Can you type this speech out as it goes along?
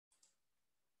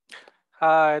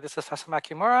Hi, this is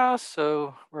Hasamaki Mura.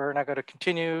 So we're now going to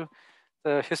continue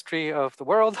the history of the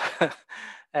world.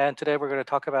 And today we're going to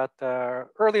talk about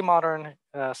early modern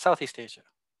Southeast Asia.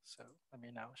 So let me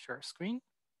now share a screen.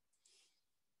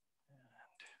 And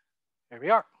here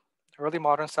we are, early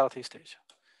modern Southeast Asia.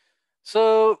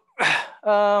 So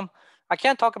I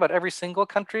can't talk about every single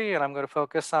country, and I'm going to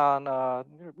focus on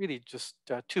really just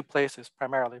two places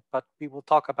primarily, but we will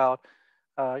talk about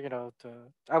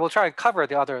I will try and cover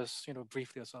the others,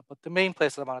 briefly as well. But the main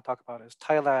places I want to talk about is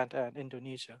Thailand and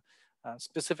Indonesia,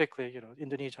 specifically,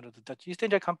 Indonesia under the Dutch East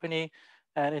India Company,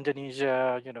 and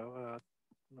Indonesia,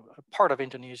 a part of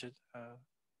Indonesia,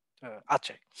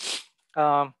 Aceh.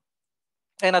 Um,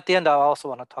 and at the end, I also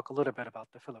want to talk a little bit about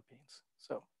the Philippines.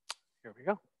 So here we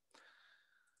go.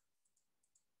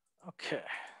 Okay,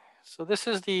 so this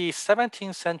is the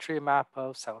 17th century map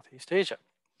of Southeast Asia.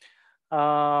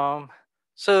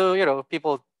 So,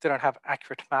 people didn't have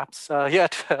accurate maps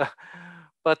yet,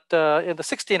 but in the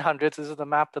 1600s, this is the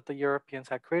map that the Europeans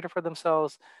had created for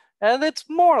themselves. And it's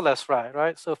more or less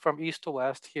right? So from east to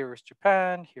west, here is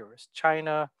Japan, here is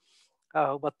China.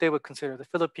 What they would consider the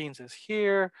Philippines is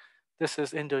here. This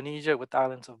is Indonesia with the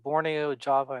islands of Borneo,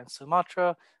 Java, and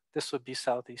Sumatra. This would be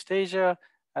Southeast Asia.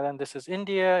 And then this is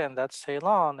India, and that's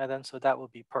Ceylon. And then so that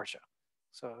would be Persia.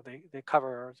 So they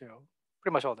cover,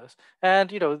 pretty much all this.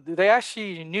 And, they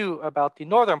actually knew about the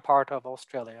northern part of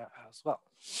Australia as well.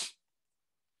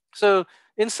 So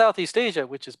in Southeast Asia,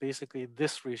 which is basically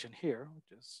this region here,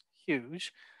 which is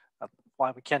huge, why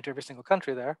we can't do every single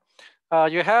country there,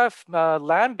 you have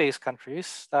land-based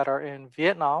countries that are in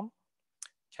Vietnam,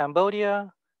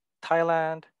 Cambodia,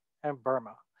 Thailand, and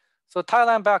Burma. So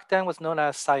Thailand back then was known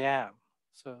as Siam.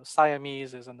 So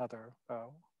Siamese is another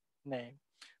name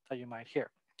that you might hear.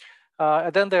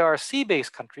 And then there are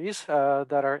sea-based countries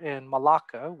that are in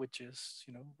Malacca, which is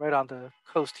right on the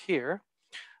coast here,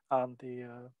 on the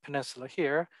peninsula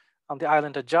here, on the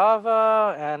island of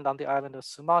Java and on the island of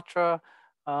Sumatra.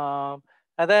 And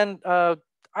then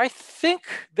I think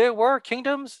there were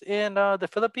kingdoms in the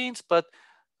Philippines, but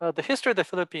the history of the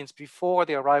Philippines before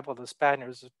the arrival of the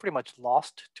Spaniards is pretty much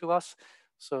lost to us.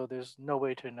 So there's no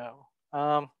way to know.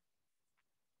 All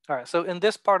right, so in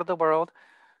this part of the world,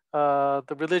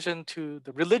 the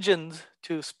religions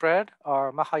to spread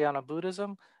are Mahayana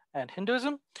Buddhism and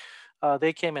Hinduism.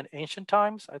 They came in ancient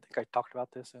times. I think I talked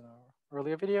about this in an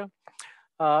earlier video.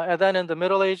 And then in the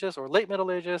Middle Ages or late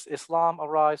Middle Ages, Islam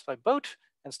arrives by boat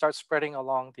and starts spreading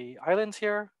along the islands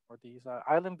here, or these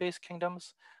island-based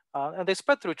kingdoms. And they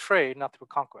spread through trade, not through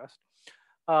conquest.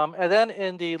 And then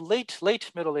in the late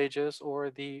Middle Ages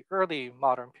or the early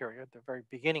modern period, the very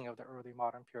beginning of the early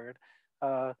modern period,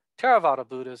 Theravada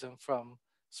Buddhism from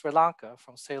Sri Lanka,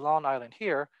 from Ceylon Island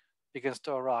here, begins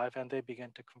to arrive, and they begin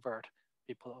to convert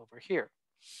people over here.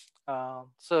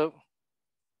 So,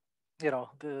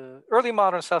 the early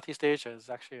modern Southeast Asia is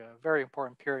actually a very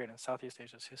important period in Southeast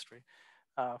Asia's history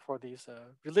for these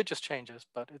religious changes,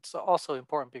 but it's also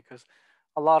important because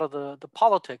a lot of the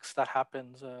politics that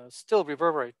happens still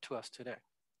reverberate to us today.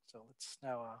 So let's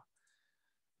now,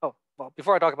 oh, well,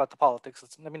 before I talk about the politics,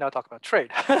 let me now talk about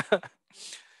trade.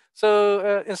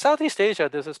 So in Southeast Asia,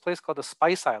 there's this place called the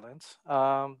Spice Islands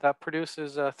that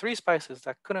produces 3 spices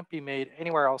that couldn't be made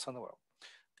anywhere else in the world.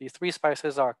 These 3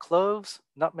 spices are cloves,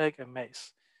 nutmeg, and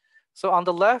mace. So on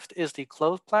the left is the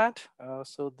clove plant.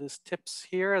 So this tips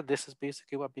here, this is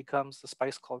basically what becomes the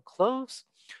spice called cloves.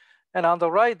 And on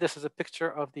the right, this is a picture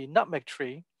of the nutmeg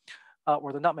tree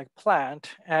or the nutmeg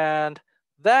plant. And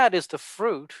that is the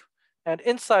fruit. And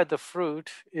inside the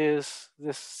fruit is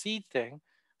this seed thing.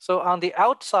 So on the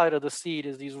outside of the seed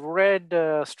is these red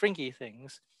stringy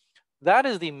things. That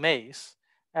is the mace.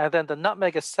 And then the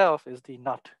nutmeg itself is the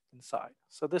nut inside.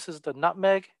 So this is the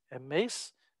nutmeg and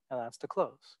mace, and that's the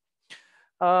cloves.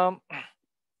 And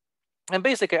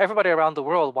basically, everybody around the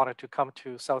world wanted to come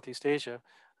to Southeast Asia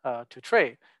to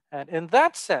trade. And in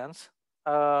that sense,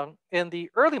 in the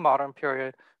early modern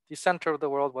period, the center of the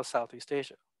world was Southeast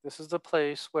Asia. This is the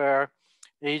place where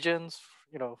Asians,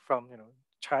 from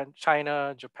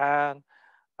China, Japan,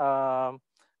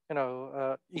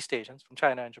 East Asians from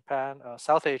China and Japan,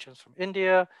 South Asians from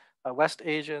India, West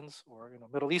Asians or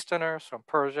Middle Easterners from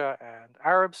Persia and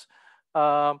Arabs,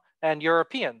 and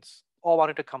Europeans all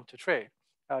wanted to come to trade.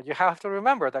 You have to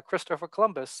remember that Christopher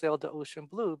Columbus sailed the ocean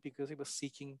blue because he was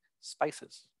seeking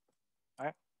spices.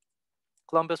 Right?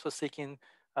 Columbus was seeking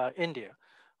India,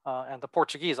 and the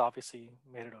Portuguese obviously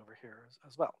made it over here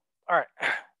as well. All right.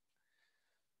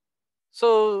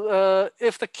 So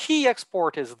if the key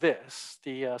export is this,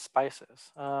 the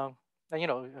spices, then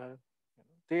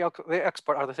they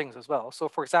export other things as well. So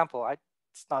for example,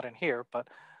 it's not in here, but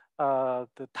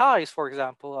The Thais, for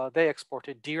example, they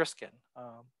exported deer skin.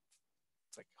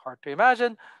 It's like hard to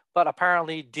imagine, but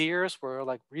apparently deers were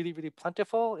like really, really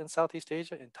plentiful in Southeast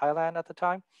Asia, in Thailand at the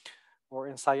time, or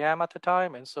in Siam at the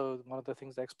time. And so one of the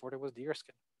things they exported was deer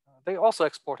skin. They also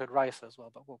exported rice as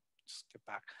well, but we'll just get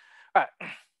back. All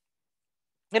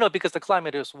right. Because the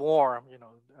climate is warm,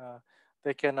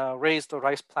 they can raise the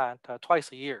rice plant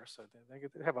twice a year. So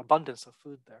they have abundance of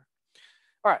food there.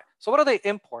 All right, so what are they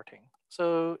importing?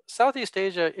 So Southeast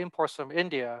Asia imports from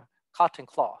India cotton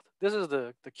cloth. This is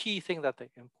the key thing that they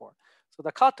import. So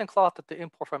the cotton cloth that they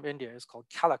import from India is called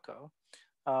calico,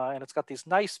 and it's got these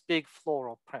nice big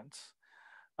floral prints.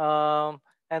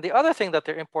 And the other thing that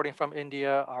they're importing from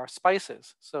India are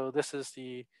spices. So this is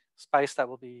the spice that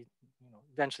will be,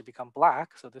 eventually become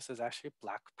black. So this is actually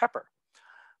black pepper.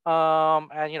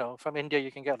 And from India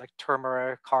you can get like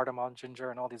turmeric, cardamom,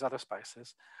 ginger, and all these other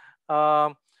spices.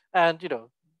 Um, and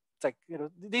it's like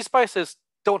these spices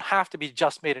don't have to be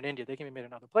just made in India; they can be made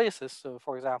in other places. So,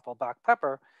 for example, black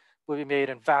pepper will be made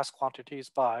in vast quantities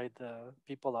by the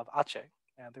people of Aceh,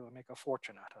 and they will make a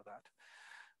fortune out of that.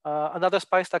 Another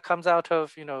spice that comes out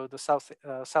of the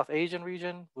South Asian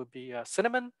region would be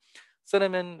cinnamon.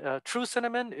 Cinnamon, true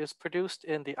cinnamon, is produced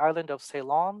in the island of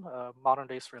Ceylon, modern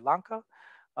day Sri Lanka.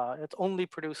 It's only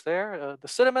produced there. The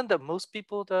cinnamon that most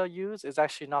people use is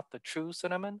actually not the true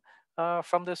cinnamon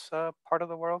from this part of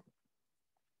the world.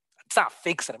 It's not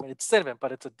fake cinnamon, it's cinnamon,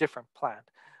 but it's a different plant.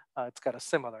 It's got a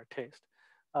similar taste.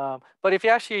 But if you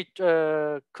actually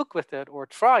cook with it or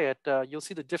try it, you'll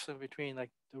see the difference between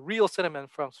like the real cinnamon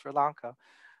from Sri Lanka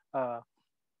uh,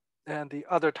 and the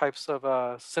other types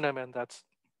of cinnamon that's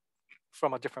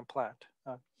from a different plant.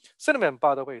 Cinnamon,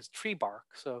 by the way, is tree bark,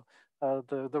 so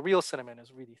the real cinnamon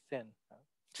is really thin.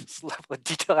 Just level of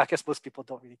detail I guess most people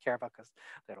don't really care about because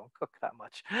they don't cook that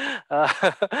much.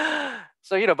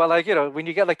 So but like when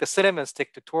you get like the cinnamon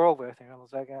stick to twirl with,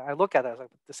 it's like I look at it, I was like,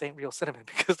 this ain't real cinnamon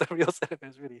because the real cinnamon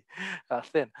is really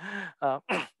thin.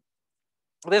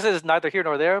 This is neither here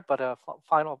nor there, but a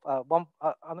final one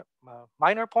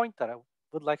minor point that I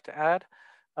would like to add.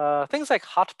 Things like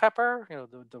hot pepper,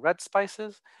 the red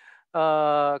spices,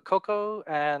 cocoa,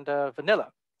 and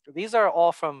vanilla. These are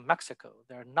all from Mexico.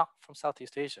 They're not from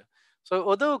Southeast Asia. So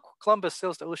although Columbus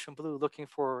sails the ocean blue looking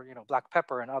for black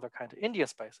pepper and other kinds of Indian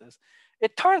spices,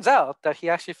 it turns out that he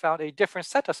actually found a different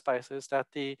set of spices that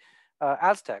the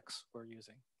Aztecs were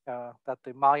using, that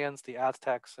the Mayans, the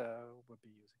Aztecs would be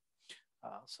using.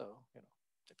 So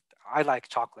I like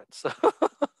chocolate, so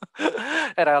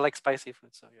and I like spicy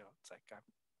food. So it's like I'm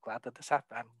glad that this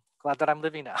happened. I'm glad that I'm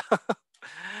living now. All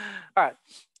right.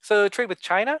 So trade with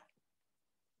China.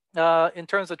 In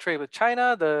terms of trade with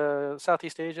China, the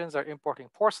Southeast Asians are importing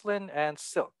porcelain and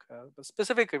silk, but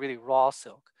specifically really raw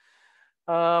silk.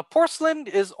 Porcelain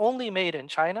is only made in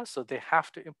China, so they have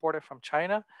to import it from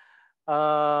China.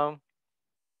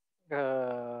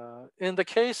 In the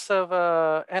case of,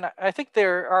 and I think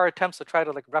there are attempts to try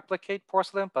to like replicate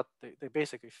porcelain, but they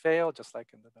basically fail, just like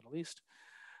in the Middle East.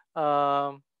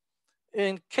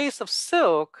 In case of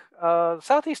silk,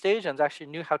 Southeast Asians actually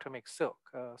knew how to make silk.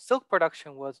 Silk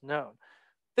production was known.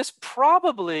 This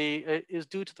probably is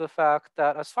due to the fact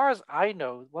that, as far as I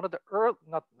know, one of the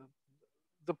not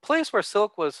the place where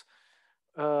silk was,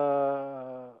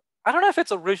 I don't know if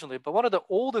it's originally, but one of the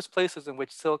oldest places in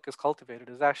which silk is cultivated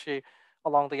is actually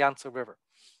along the Yangtze River,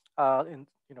 in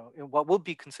what would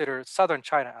be considered southern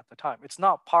China at the time. It's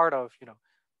not part of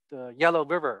the Yellow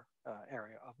River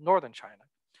area of northern China.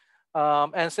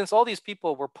 And since all these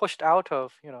people were pushed out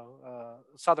of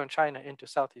southern China into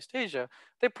Southeast Asia,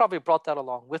 they probably brought that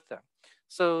along with them.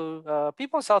 So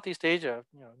people in Southeast Asia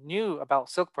knew about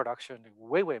silk production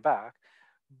way back,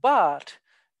 but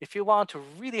if you want to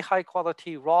really high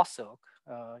quality raw silk,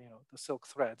 the silk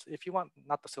threads, if you want,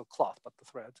 not the silk cloth, but the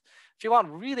threads, if you want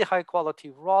really high quality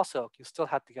raw silk, you still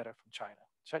have to get it from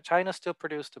China. China still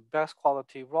produced the best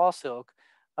quality raw silk,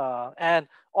 and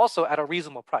also at a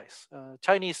reasonable price.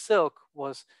 Chinese silk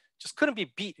just couldn't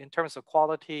be beat in terms of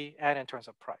quality and in terms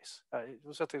of price. It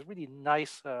was just a really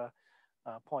nice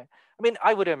point. I mean,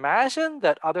 I would imagine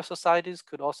that other societies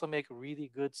could also make really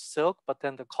good silk, but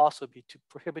then the cost would be too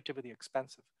prohibitively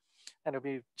expensive, and it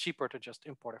would be cheaper to just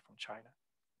import it from China,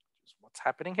 which is what's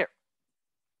happening here.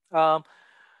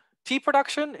 Tea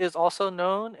production is also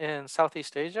known in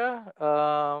Southeast Asia.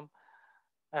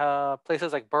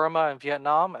 Places like Burma and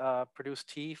Vietnam produce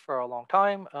tea for a long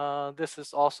time. This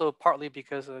is also partly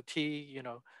because tea,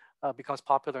 becomes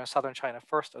popular in southern China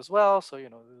first as well. So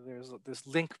there's this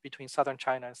link between southern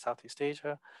China and Southeast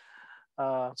Asia.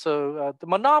 So the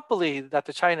monopoly that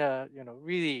the China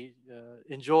really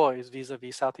enjoys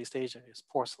vis-a-vis Southeast Asia is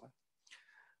porcelain.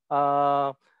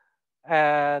 And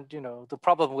the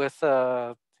problem with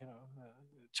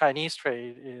Chinese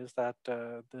trade is that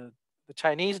the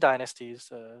Chinese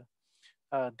dynasties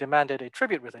demanded a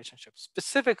tribute relationship,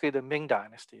 specifically the Ming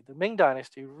Dynasty. The Ming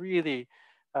Dynasty really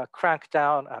cracked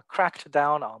down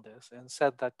on this and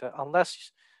said that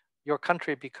unless your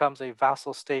country becomes a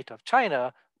vassal state of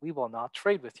China, we will not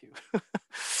trade with you,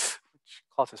 which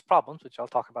causes problems, which I'll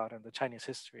talk about in the Chinese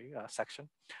history section.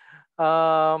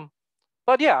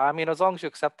 But yeah, I mean, as long as you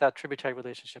accept that tributary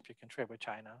relationship, you can trade with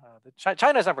China.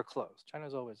 China's never closed.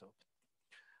 China's always open.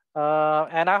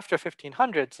 And after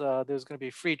 1500s, there's going to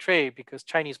be free trade because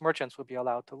Chinese merchants will be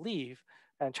allowed to leave,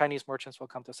 and Chinese merchants will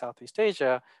come to Southeast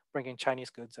Asia, bringing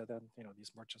Chinese goods, and then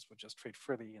these merchants would just trade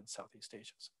freely in Southeast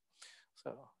Asia.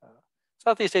 So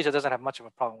Southeast Asia doesn't have much of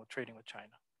a problem with trading with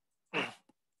China.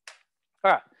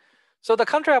 All right. So the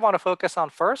country I want to focus on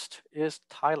first is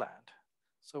Thailand.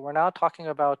 So we're now talking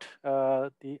about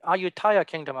the Ayutthaya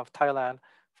Kingdom of Thailand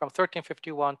from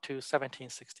 1351 to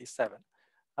 1767.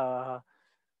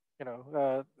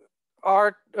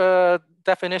 Our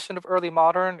definition of early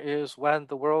modern is when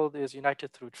the world is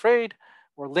united through trade,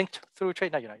 or linked through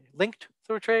trade, not united, linked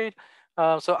through trade.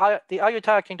 The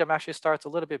Ayutthaya Kingdom actually starts a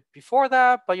little bit before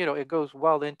that, but it goes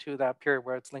well into that period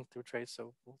where it's linked through trade.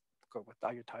 So we'll go with the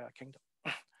Ayutthaya Kingdom.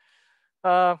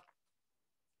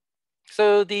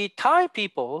 So the Thai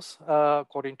peoples,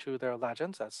 according to their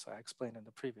legends, as I explained in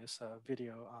the previous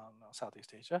video on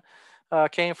Southeast Asia,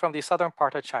 came from the southern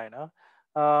part of China.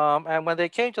 And when they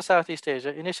came to Southeast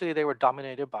Asia, initially they were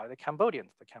dominated by the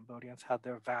Cambodians. The Cambodians had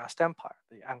their vast empire,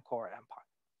 the Angkor Empire.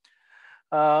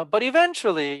 But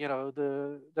eventually,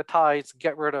 the Thais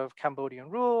get rid of Cambodian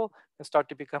rule and start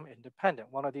to become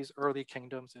independent. One of these early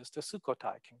kingdoms is the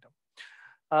Sukhothai Kingdom.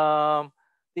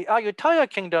 The Ayutthaya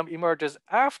Kingdom emerges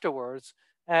afterwards,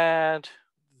 and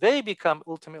they become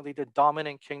ultimately the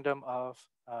dominant kingdom of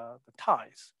the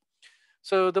Thais.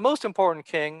 So the most important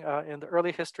king in the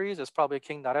early histories is probably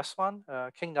King Naresuan.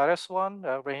 King Naresuan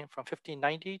reigned from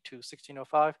 1590 to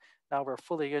 1605. Now we're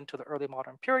fully into the early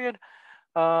modern period.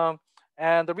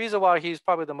 And the reason why he's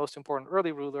probably the most important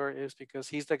early ruler is because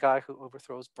he's the guy who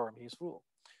overthrows Burmese rule.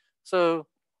 So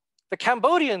the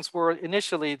Cambodians were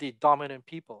initially the dominant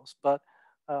peoples, but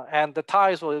and the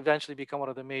Thais will eventually become one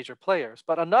of the major players.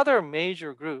 But another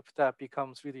major group that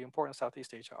becomes really important in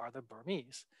Southeast Asia are the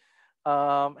Burmese.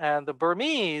 And the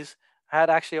Burmese had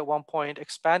actually at one point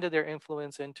expanded their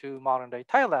influence into modern-day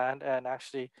Thailand and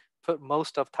actually put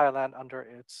most of Thailand under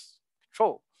its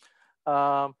control.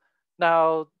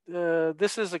 Now,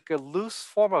 this is like a loose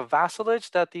form of vassalage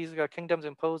that these kingdoms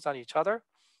impose on each other.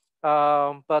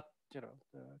 But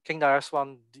King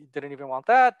Naresuan didn't even want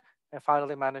that, and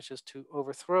finally manages to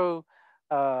overthrow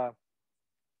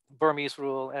Burmese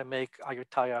rule and make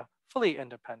Ayutthaya fully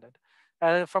independent.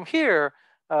 And from here,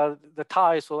 the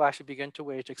Thais will actually begin to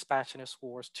wage expansionist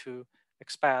wars to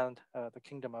expand the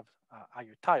kingdom of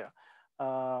Ayutthaya.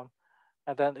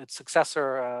 And then its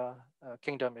successor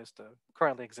kingdom is the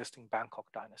currently existing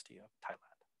Bangkok dynasty of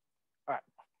Thailand. All right.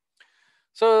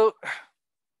 So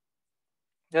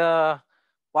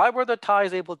why were the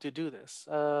Thais able to do this?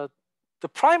 The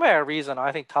primary reason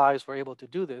I think Thais were able to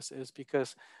do this is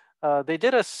because they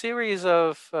did a series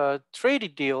of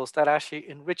trade deals that actually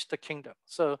enriched the kingdom.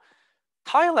 So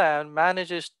Thailand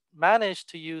managed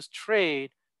to use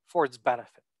trade for its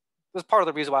benefit. This is part of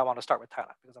the reason why I want to start with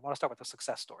Thailand, because I want to start with the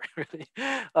success story, really,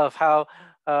 of how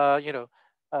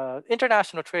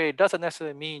international trade doesn't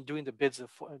necessarily mean during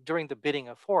the bidding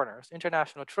of foreigners.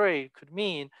 International trade could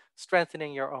mean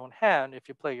strengthening your own hand if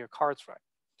you play your cards right.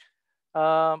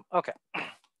 Okay,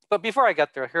 but before I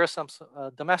get there, here are some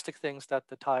domestic things that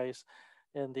the Thais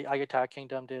in the Ayutthaya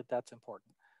Kingdom did that's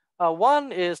important.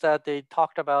 One is that they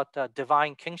talked about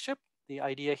divine kingship. The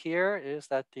idea here is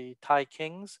that the Thai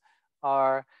kings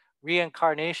are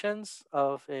reincarnations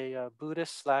of a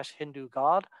Buddhist/Hindu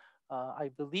god. I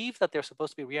believe that they're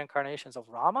supposed to be reincarnations of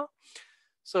Rama.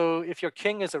 So if your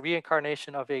king is a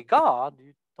reincarnation of a god,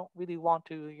 you don't really want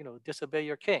to, disobey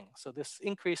your king. So this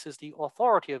increases the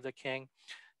authority of the king,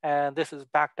 and this is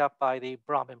backed up by the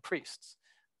Brahmin priests.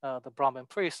 The Brahmin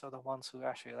priests are the ones who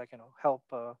actually, help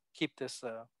keep this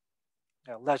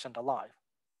legend alive.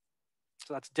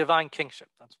 So that's divine kingship.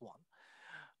 That's one.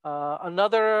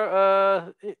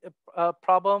 Another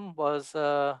problem was,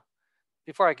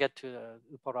 before I get to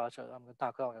Uparaja, I'm going to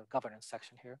talk about the governance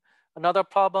section here. Another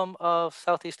problem of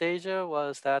Southeast Asia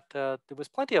was that there was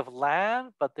plenty of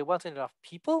land, but there wasn't enough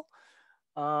people.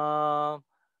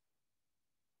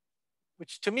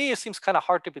 which to me seems kind of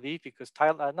hard to believe because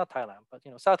Thailand, not Thailand, but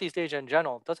Southeast Asia in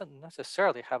general doesn't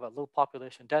necessarily have a low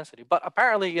population density. But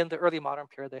apparently, in the early modern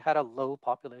period, they had a low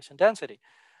population density.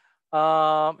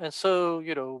 And so,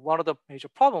 one of the major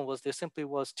problems was there simply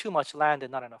was too much land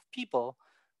and not enough people.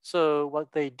 So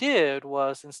what they did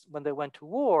was, when they went to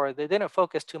war, they didn't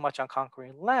focus too much on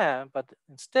conquering land, but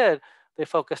instead they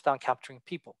focused on capturing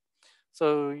people.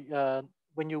 So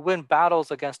when you win battles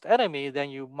against the enemy, then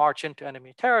you march into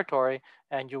enemy territory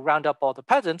and you round up all the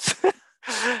peasants,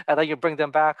 and then you bring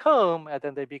them back home, and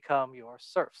then they become your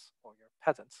serfs or your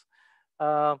peasants.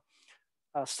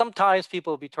 Sometimes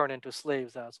people will be turned into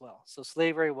slaves as well. So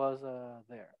slavery was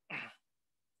there.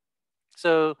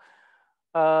 So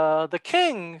the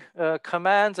king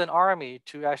commands an army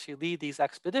to actually lead these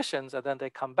expeditions, and then they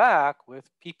come back with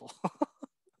people,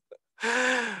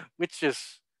 which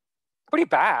is pretty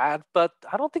bad. But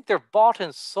I don't think they're bought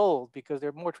and sold because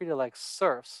they're more treated like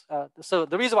serfs. So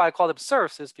the reason why I call them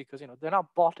serfs is because they're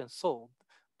not bought and sold,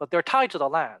 but they're tied to the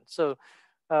land. So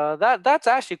that's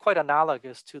actually quite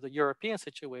analogous to the European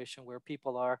situation where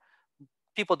people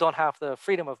don't have the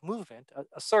freedom of movement.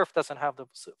 A serf doesn't have the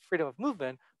freedom of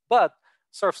movement, but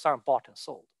serfs aren't bought and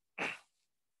sold.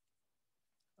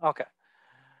 Okay.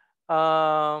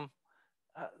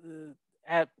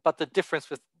 But the difference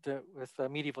with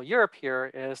medieval Europe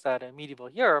here is that in medieval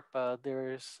Europe,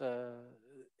 it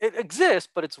exists,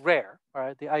 but it's rare,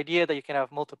 right? The idea that you can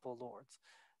have multiple lords.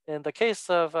 In the case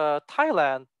of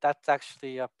Thailand, that's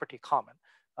actually pretty common.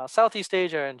 Southeast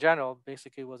Asia in general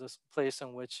basically was a place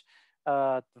in which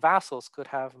vassals could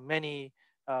have many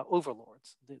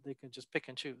overlords. They could just pick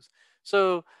and choose.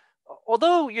 So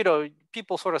although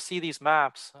people sort of see these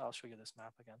maps, I'll show you this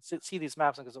map again. See these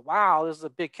maps and go, "Wow, this is a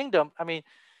big kingdom." I mean,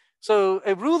 so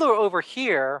a ruler over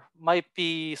here might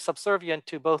be subservient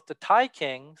to both the Thai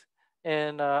kings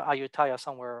in Ayutthaya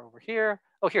somewhere over here.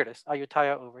 Oh, here it is,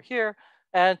 Ayutthaya over here,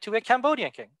 and to a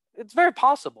Cambodian king. It's very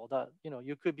possible that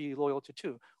you could be loyal to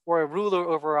two, or a ruler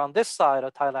over on this side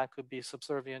of Thailand could be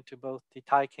subservient to both the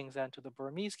Thai kings and to the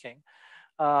Burmese king.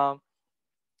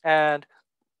 And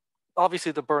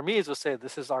obviously the Burmese would say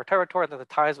this is our territory, and then the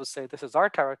Thais would say this is our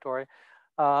territory.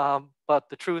 But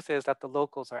the truth is that the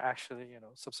locals are actually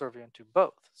subservient to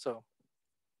both. So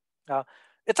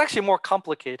it's actually more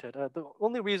complicated. The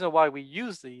only reason why we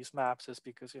use these maps is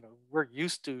because we're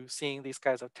used to seeing these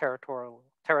kinds of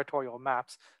territorial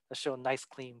maps that show nice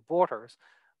clean borders.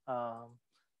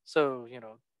 So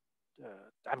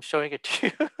I'm showing it to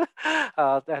you,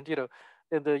 and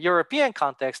in the European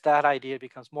context, that idea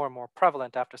becomes more and more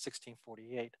prevalent after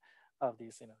 1648 of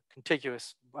these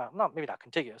contiguous, well, maybe not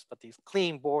contiguous, but these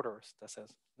clean borders that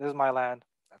says this is my land,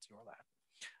 that's your land.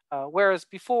 Whereas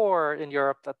before in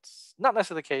Europe, that's not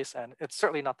necessarily the case, and it's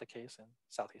certainly not the case in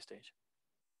Southeast Asia.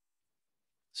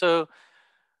 So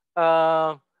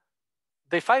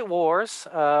they fight wars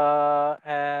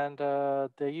and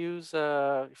they use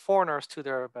foreigners to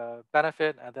their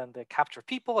benefit, and then they capture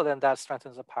people, and then that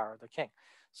strengthens the power of the king.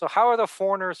 So how are the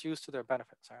foreigners used to their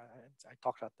benefits? I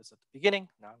talked about this at the beginning.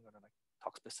 Now I'm going to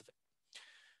talk specific.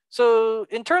 So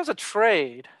in terms of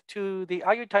trade, to the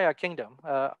Ayutthaya kingdom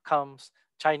comes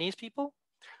Chinese people,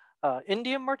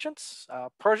 Indian merchants,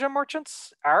 Persian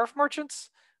merchants, Arab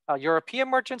merchants, European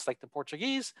merchants like the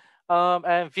Portuguese,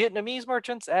 and Vietnamese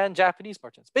merchants and Japanese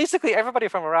merchants. Basically, everybody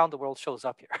from around the world shows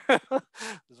up here.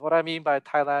 This is what I mean by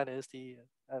Thailand is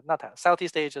not Thailand,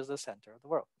 Southeast Asia is the center of the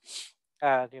world.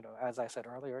 And as I said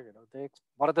earlier,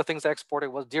 one of the things they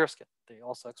exported was deerskin. They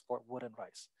also export wood and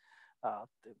rice.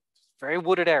 Very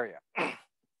wooded area. All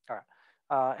right.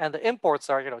 And the imports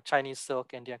are Chinese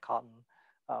silk, Indian cotton,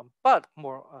 but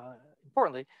more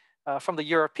importantly, from the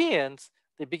Europeans,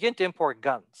 they begin to import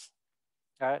guns.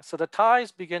 Right? So the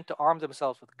Thais begin to arm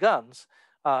themselves with guns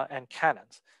and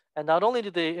cannons. And not only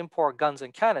do they import guns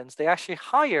and cannons, they actually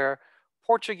hire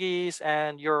Portuguese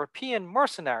and European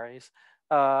mercenaries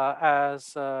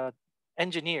as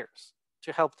engineers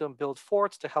to help them build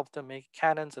forts, to help them make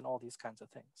cannons and all these kinds of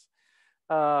things.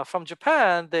 From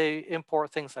Japan, they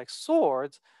import things like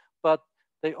swords, but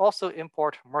they also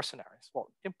import mercenaries.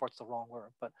 Well, import's the wrong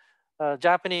word, but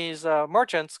Japanese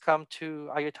merchants come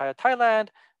to Ayutthaya, Thailand,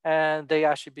 and they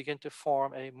actually begin to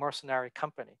form a mercenary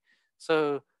company.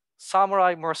 So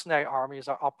samurai mercenary armies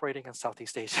are operating in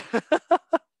Southeast Asia.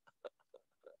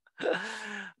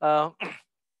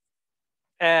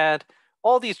 And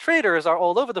all these traders are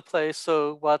all over the place.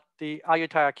 So what the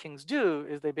Ayutthaya kings do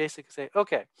is they basically say,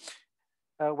 okay,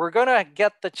 we're going to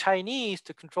get the Chinese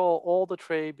to control all the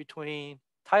trade between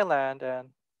Thailand and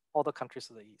all the countries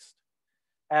of the East.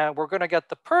 And we're going to get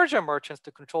the Persian merchants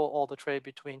to control all the trade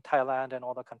between Thailand and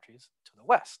all the countries to the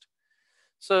West.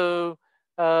 So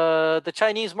the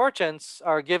Chinese merchants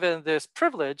are given this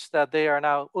privilege that they are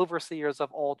now overseers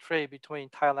of all trade between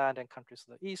Thailand and countries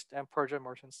of the east, and Persian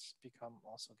merchants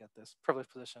also get this privileged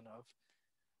position of,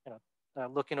 you know,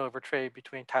 looking over trade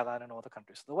between Thailand and all the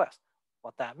countries of the west.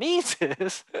 What that means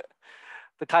is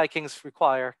the Thai kings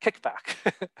require kickback.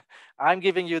 I'm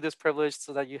giving you this privilege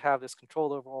so that you have this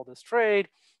control over all this trade.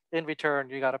 In return,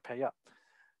 you got to pay up.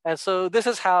 And so this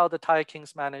is how the Thai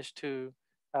kings managed to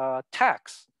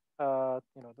tax, the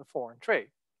foreign trade.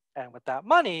 And with that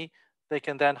money, they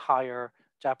can then hire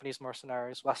Japanese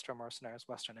mercenaries, Western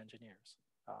engineers.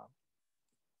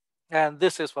 And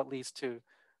this is what leads to,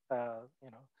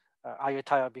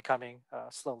 Ayutthaya becoming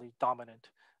slowly dominant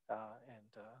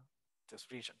in this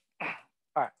region.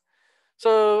 All right.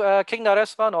 So King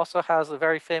Nareswar also has a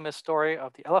very famous story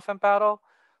of the elephant battle.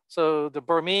 So the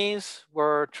Burmese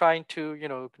were trying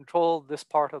to, control this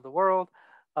part of the world.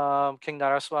 King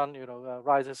Nareswar,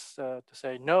 rises to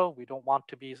say, no, we don't want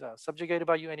to be subjugated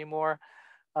by you anymore.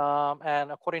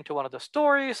 And according to one of the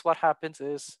stories, what happens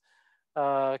is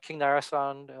King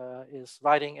Nareswar is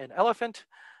riding an elephant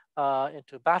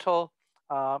into battle,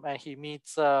 and he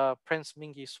meets Prince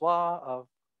Mingi Swa of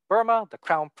Burma, the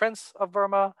crown prince of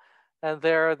Burma, and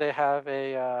there they have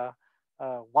a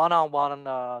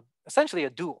one-on-one, essentially a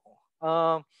duel.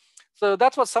 So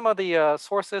that's what some of the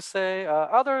sources say.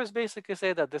 Others basically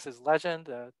say that this is legend.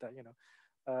 That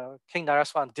King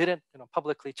Nareswar didn't,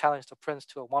 publicly challenge the prince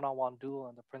to a one-on-one duel,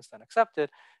 and the prince then accepted.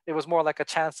 It was more like a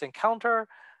chance encounter,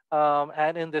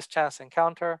 and in this chance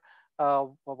encounter,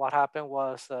 what happened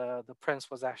was the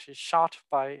prince was actually shot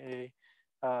by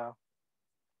uh,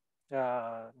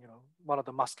 one of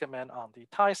the musketmen on the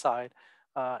Thai side,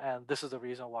 and this is the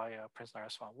reason why Prince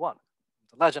Nareswar won.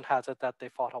 The legend has it that they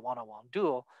fought a one-on-one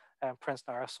duel, and Prince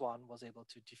Nareswar was able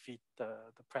to defeat the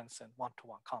prince in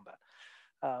one-to-one combat.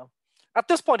 At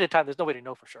this point in time, there's no way to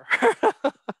know for sure.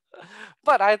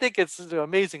 But I think it's an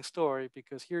amazing story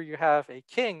because here you have a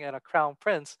king and a crown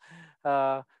prince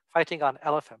fighting on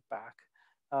elephant back.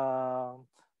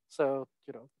 So,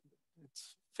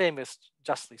 it's famous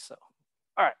justly so.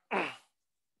 All right.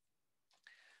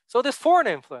 So this foreign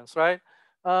influence, right?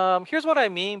 Here's what I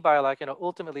mean by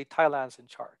ultimately Thailand's in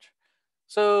charge.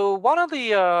 So one of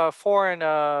the foreign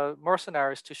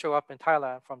mercenaries to show up in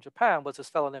Thailand from Japan was this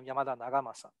fellow named Yamada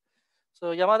Nagamasa.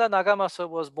 So Yamada Nagamasa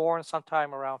was born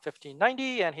sometime around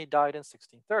 1590 and he died in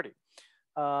 1630.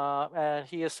 And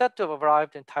he is said to have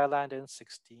arrived in Thailand in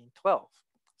 1612.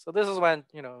 So this is when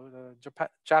the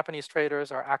Japanese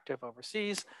traders are active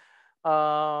overseas,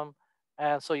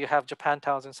 and so you have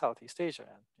Japantowns in Southeast Asia,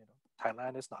 and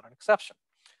Thailand is not an exception.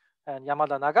 And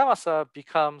Yamada Nagamasa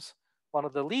becomes one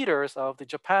of the leaders of the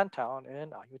Japantown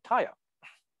in Ayutthaya.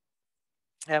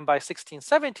 And by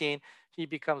 1617, he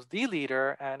becomes the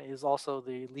leader and is also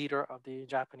the leader of the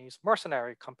Japanese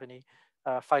mercenary company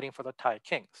fighting for the Thai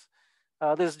kings.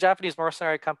 This Japanese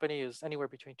mercenary company is anywhere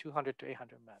between 200 to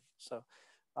 800 men. So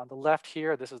on the left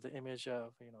here, this is the image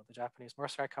of the Japanese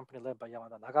mercenary company led by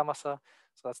Yamada Nagamasa.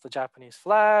 So that's the Japanese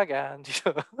flag, and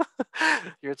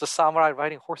here's a samurai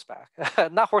riding horseback,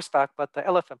 not horseback, but the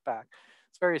elephant back.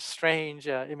 It's very strange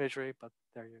imagery, but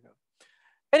there you go.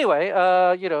 Anyway,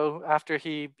 after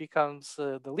he becomes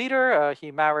the leader,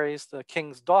 he marries the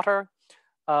king's daughter,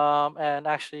 and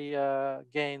actually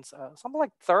gains something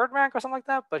like third rank or something like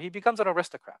that, but he becomes an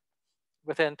aristocrat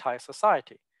within Thai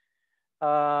society.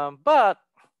 But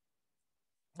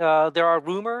there are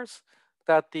rumors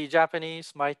that the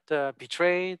Japanese might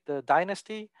betray the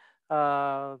dynasty,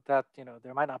 that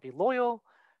they might not be loyal.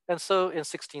 And so in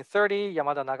 1630,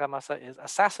 Yamada Nagamasa is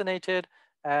assassinated,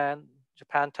 and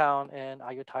Japantown in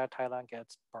Ayutthaya, Thailand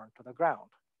gets burned to the ground.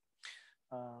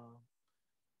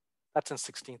 That's in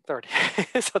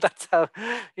 1630. So that's how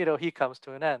he comes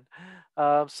to an end.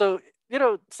 So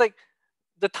it's like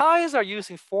the Thais are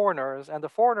using foreigners, and the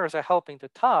foreigners are helping the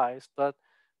Thais, but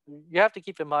you have to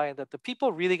keep in mind that the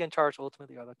people really in charge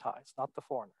ultimately are the Thais, not the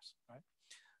foreigners, right?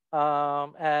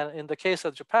 And in the case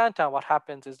of Japantown, what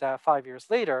happens is that 5 years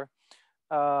later,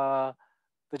 the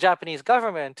Japanese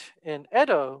government in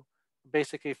Edo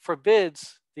basically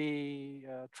forbids the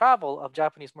travel of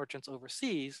Japanese merchants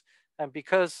overseas, and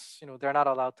because they're not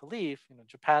allowed to leave,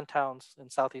 Japantowns in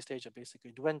Southeast Asia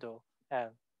basically dwindle and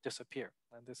disappear.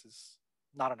 And this is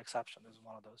not an exception. This is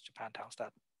one of those Japantowns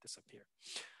that disappear.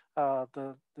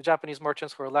 The Japanese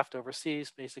merchants who are left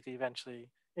overseas basically eventually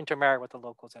intermarry with the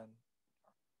locals, and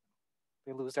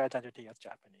they lose their identity as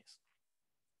Japanese.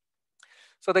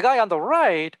 So the guy on the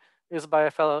right is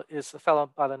a fellow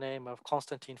by the name of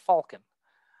Constantine Falcon.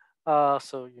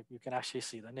 So you can actually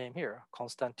see the name here,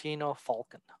 Constantino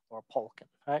Falcon or Polkin,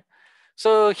 right?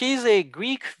 So he's a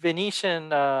Greek Venetian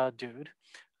dude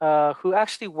who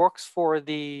actually works for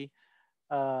the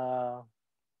uh,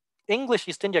 English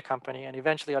East India Company and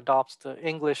eventually adopts the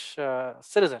English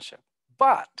citizenship.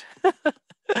 But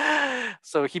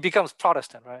so he becomes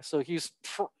Protestant, right? So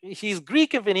he's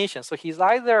Greek and Venetian, so he's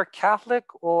either Catholic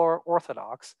or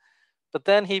Orthodox, but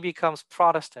then he becomes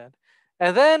Protestant,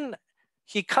 and then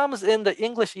he comes in the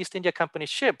English East India Company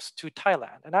ships to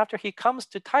Thailand. And after he comes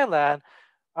to Thailand,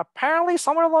 apparently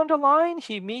somewhere along the line,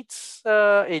 he meets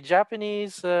a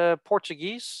Japanese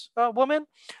Portuguese woman.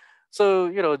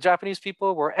 So, Japanese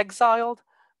people were exiled.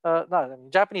 No, I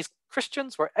mean, Japanese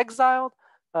Christians were exiled.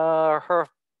 Her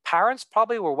parents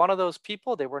probably were one of those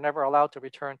people. They were never allowed to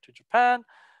return to Japan.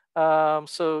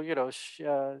 So,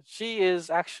 she is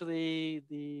actually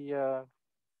the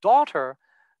daughter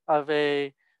of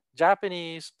a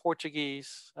Japanese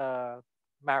Portuguese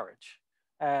marriage.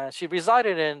 And she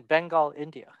resided in Bengal,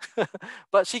 India.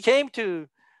 But she came to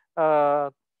uh,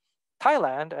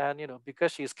 Thailand, and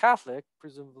because she's Catholic,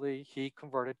 presumably he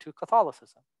converted to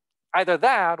Catholicism. Either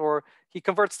that, or he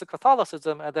converts to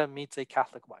Catholicism and then meets a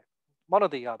Catholic wife. One or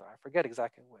the other. I forget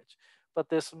exactly which. But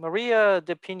this Maria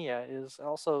de Pina is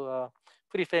also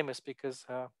pretty famous because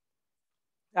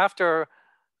after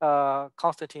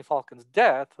Constantine Falcon's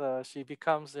death, she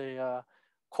becomes a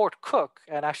court cook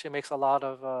and actually makes a lot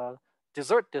of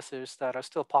dessert dishes that are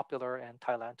still popular in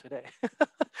Thailand today.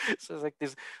 So it's like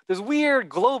this weird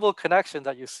global connection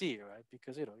that you see, right?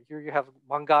 Because here you have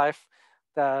one guy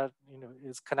that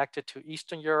is connected to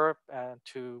Eastern Europe and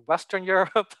to Western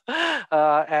Europe,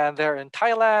 and they're in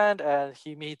Thailand, and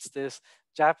he meets this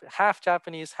half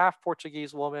Japanese, half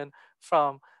Portuguese woman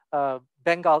from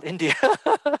Bengal, India,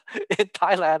 in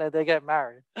Thailand, and they get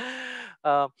married.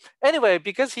 Um, anyway,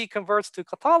 because he converts to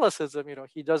Catholicism,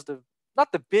 he does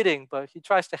not the bidding, but he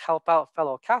tries to help out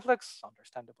fellow Catholics,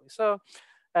 understandably so.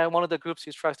 And one of the groups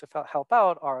he tries to help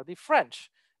out are the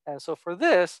French. And so for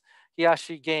this, he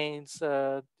actually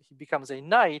he becomes a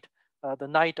knight, the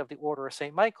Knight of the Order of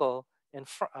St. Michael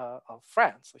of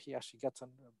France. So he actually gets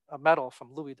a medal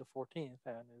from Louis XIV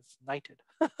and is knighted.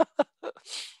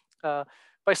 By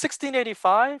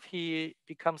 1685, he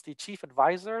becomes the chief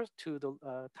advisor to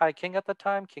the Thai king at the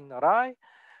time, King Narai.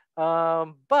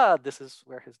 But this is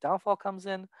where his downfall comes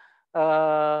in.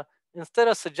 Instead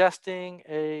of suggesting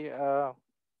a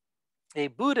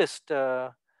Buddhist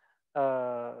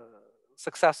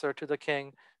successor to the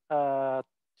king,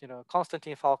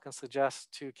 Constantine Falcon suggests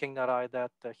to King Narai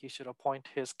that he should appoint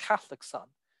his Catholic son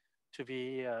to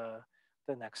be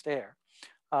the next heir.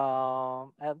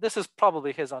 And this is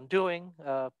probably his undoing.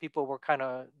 People were kind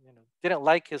of, didn't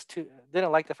like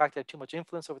the fact that he had too much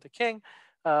influence over the king,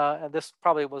 and this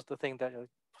probably was the thing that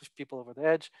pushed people over the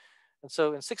edge. And so,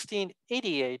 in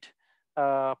 1688,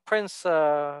 Prince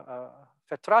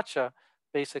Fetracha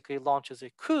basically launches a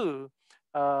coup,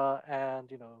 and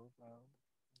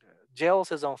jails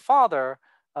his own father,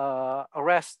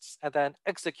 arrests and then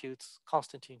executes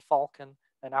Constantine Falcon.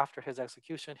 And after his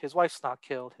execution, his wife's not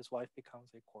killed. His wife becomes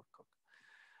a court cook.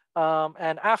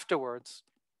 And afterwards,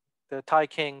 the Thai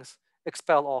kings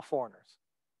expel all foreigners.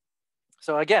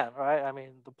 So again, right? I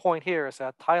mean, the point here is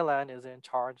that Thailand is in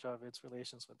charge of its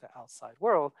relations with the outside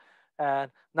world.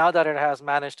 And now that it has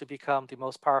managed to become the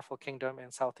most powerful kingdom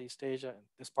in Southeast Asia, in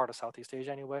this part of Southeast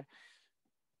Asia anyway,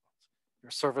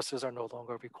 your services are no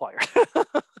longer required.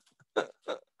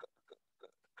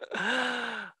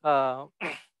 uh,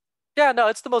 yeah, no,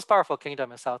 it's the most powerful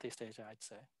kingdom in Southeast Asia, I'd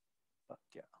say. But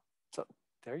yeah, so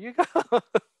there you go.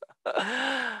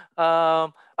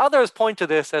 Others point to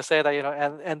this and say that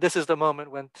and this is the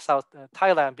moment when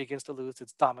Thailand begins to lose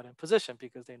its dominant position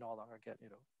because they no longer get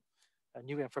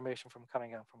new information from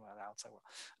coming out from the outside world.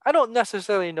 I don't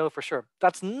necessarily know for sure.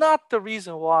 That's not the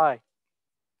reason why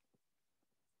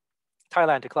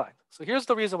Thailand declined. So here's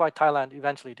the reason why Thailand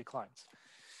eventually declines.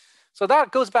 So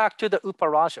that goes back to the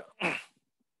Uparaja,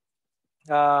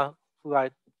 who I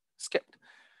skipped.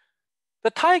 The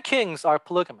Thai kings are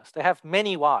polygamous. They have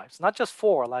many wives, not just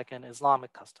 4 like an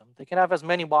Islamic custom. They can have as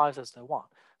many wives as they want.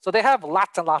 So they have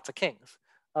lots and lots of kings.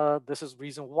 This is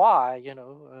reason why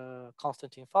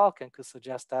Constantine Falcon could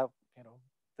suggest that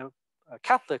the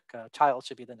Catholic child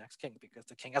should be the next king because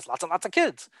the king has lots and lots of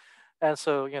kids. And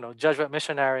so Jesuit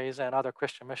missionaries and other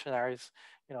Christian missionaries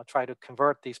try to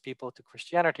convert these people to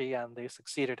Christianity, and they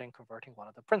succeeded in converting one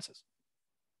of the princes.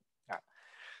 All right.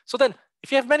 So then,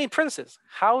 if you have many princes,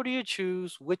 how do you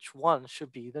choose which one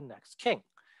should be the next king?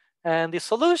 And the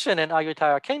solution in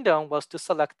Ayutthaya Kingdom was to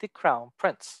select the crown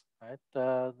prince. Right?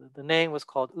 The name was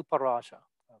called Uparaja,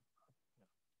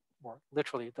 or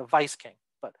literally the vice king.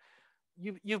 But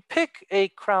you pick a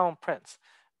crown prince,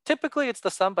 Typically, it's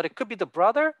the son, but it could be the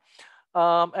brother.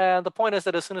 And the point is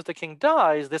that as soon as the king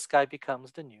dies, this guy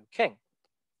becomes the new king.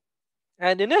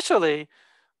 And initially,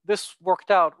 this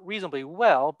worked out reasonably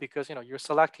well because you're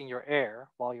selecting your heir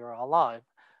while you're alive.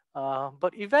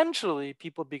 But eventually,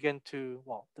 people begin to,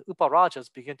 well, the Uparajas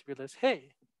begin to realize,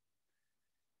 hey,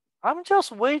 I'm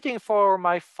just waiting for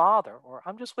my father, or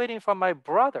I'm just waiting for my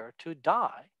brother to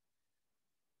die.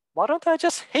 Why don't I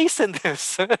just hasten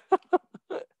this?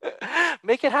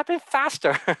 Make it happen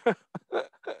faster.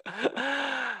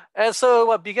 And so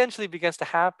what eventually begins to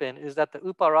happen is that the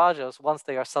Uparajas, once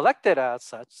they are selected as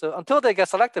such, so until they get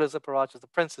selected as Uparajas, the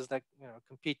princes that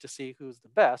compete to see who's the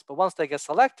best. But once they get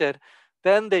selected,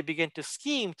 then they begin to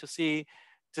scheme to see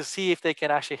if they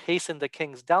can actually hasten the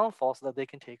king's downfall so that they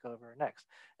can take over next.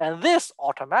 And this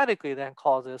automatically then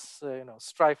causes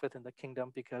strife within the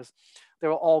kingdom, because there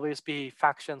will always be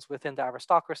factions within the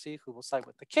aristocracy who will side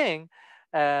with the king,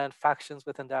 and factions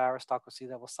within the aristocracy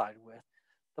that will side with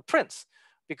the prince,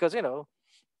 because the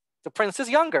prince is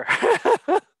younger.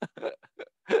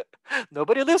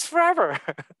 Nobody lives forever.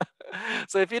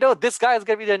 So if this guy is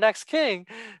going to be the next king,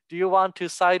 do you want to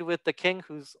side with the king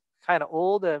who's kind of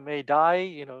old and may die,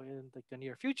 in the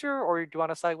near future, or do you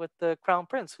want to side with the crown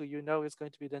prince who is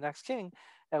going to be the next king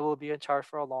and will be in charge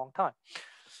for a long time?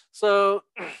 So,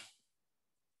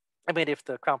 I mean, if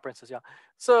the crown prince is young.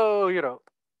 So,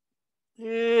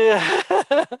 yeah.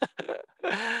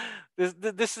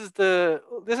 This is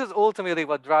ultimately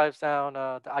what drives down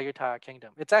the Ayutthaya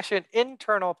kingdom. It's actually an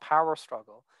internal power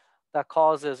struggle that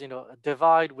causes a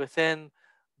divide within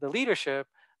the leadership,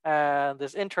 and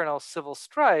this internal civil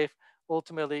strife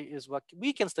ultimately is what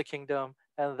weakens the kingdom,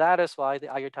 and that is why the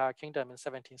Ayutthaya kingdom in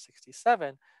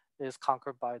 1767 is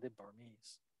conquered by the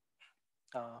Burmese.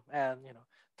 And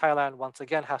Thailand once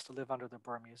again has to live under the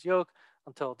Burmese yoke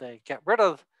until they get rid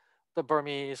of the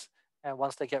Burmese. And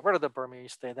once they get rid of the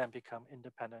Burmese, they then become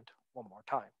independent one more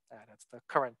time. And it's the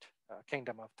current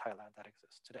kingdom of Thailand that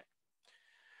exists today.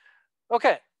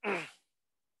 Okay.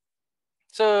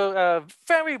 So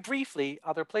very briefly,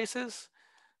 other places.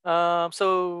 Cambodia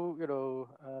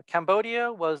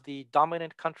was the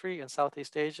dominant country in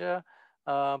Southeast Asia,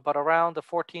 but around the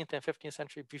 14th and 15th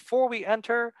century, before we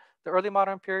enter the early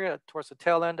modern period, towards the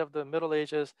tail end of the Middle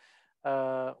Ages,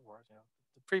 or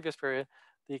the previous period,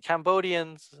 the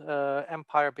Cambodian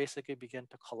empire basically began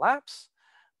to collapse,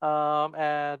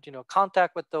 and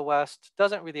contact with the West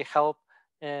doesn't really help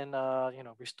in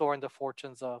restoring the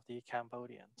fortunes of the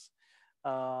Cambodians.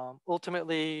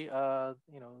 Ultimately,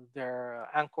 their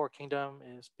Angkor kingdom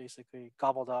is basically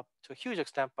gobbled up to a huge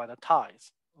extent by the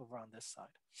Thais over on this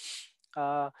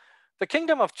side. The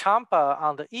kingdom of Champa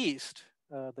on the east,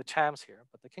 the Chams here,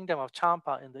 but the kingdom of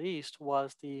Champa in the east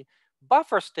was the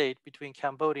buffer state between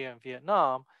Cambodia and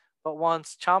Vietnam. But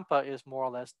once Champa is more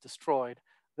or less destroyed,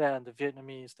 then the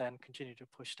Vietnamese then continue to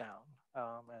push down,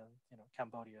 and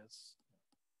Cambodia is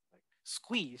like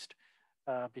squeezed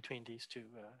between these two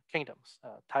kingdoms,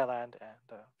 Thailand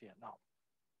and Vietnam.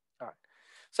 All right.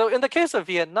 So in the case of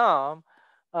Vietnam,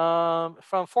 from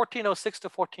 1406 to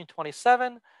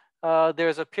 1427,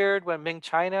 there's a period when Ming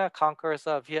China conquers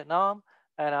Vietnam,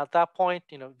 and at that point,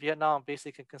 Vietnam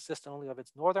basically consisted only of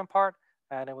its northern part,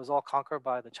 and it was all conquered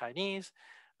by the Chinese.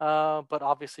 But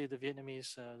obviously, the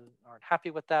Vietnamese aren't happy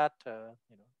with that.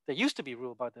 They used to be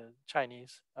ruled by the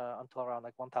Chinese until around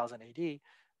like 1000 AD,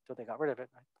 until they got rid of it.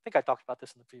 I think I talked about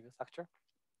this in the previous lecture.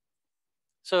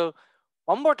 So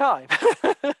one more time,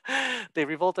 they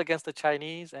revolt against the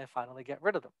Chinese and finally get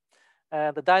rid of them.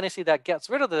 And the dynasty that gets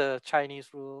rid of the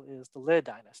Chinese rule is the Le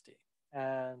dynasty.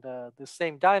 And the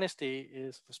same dynasty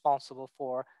is responsible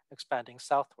for expanding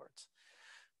southwards.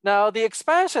 Now, the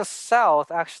expansion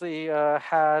south actually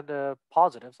had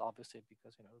positives, obviously,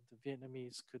 because the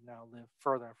Vietnamese could now live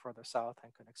further and further south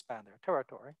and could expand their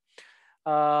territory.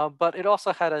 But it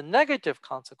also had a negative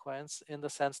consequence in the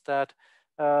sense that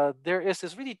there is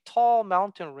this really tall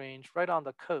mountain range right on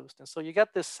the coast, and so you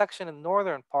get this section in the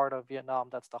northern part of Vietnam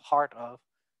that's the heart of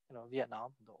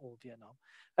Vietnam, the old Vietnam,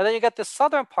 and then you get this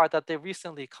southern part that they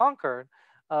recently conquered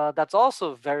that's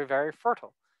also very, very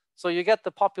fertile. So you get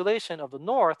the population of the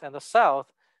north and the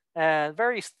south, and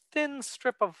very thin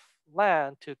strip of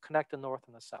land to connect the north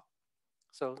and the south.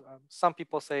 So some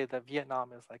people say that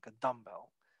Vietnam is like a dumbbell,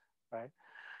 right?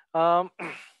 Um,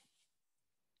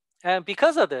 and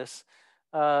because of this,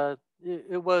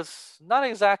 it was not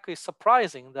exactly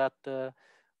surprising that the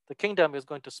kingdom is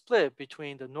going to split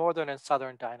between the northern and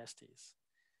southern dynasties.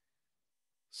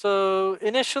 So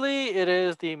initially, it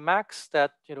is the Macs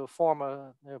that form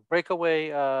a breakaway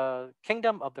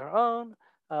kingdom of their own.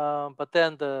 But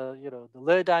then the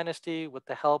Le dynasty, with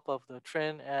the help of the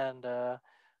Trin and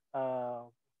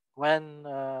Nguyen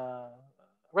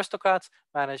aristocrats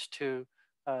managed to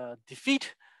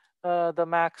defeat the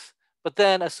Macs. But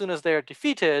then as soon as they're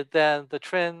defeated, then the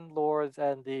Trin lords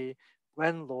and the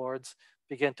Nguyen lords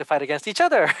begin to fight against each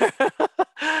other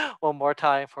one more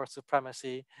time for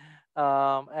supremacy.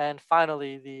 And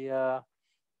finally, the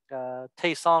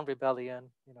Tay Son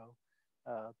rebellion,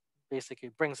 basically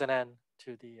brings an end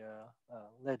to the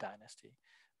Le dynasty.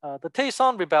 The Tay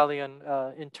Son rebellion,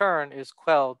 in turn, is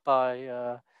quelled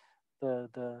by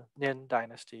the Nin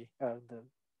dynasty, the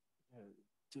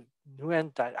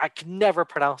Nguyen dynasty. I can never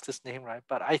pronounce this name right,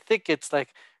 but I think it's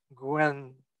like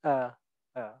Nguyen.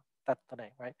 That's the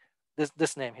name, right?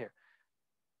 This name here.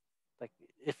 Like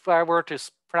if I were to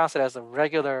pronounce it as a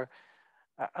regular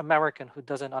American who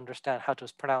doesn't understand how to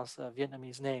pronounce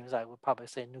Vietnamese names, I would probably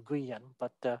say Nguyen,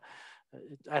 but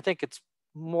I think it's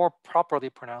more properly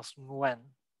pronounced Nguyen.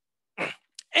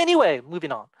 Anyway,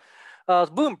 moving on.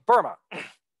 Burma.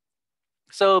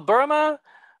 So Burma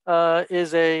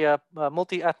is a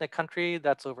multi-ethnic country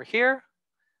that's over here.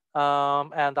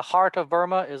 And the heart of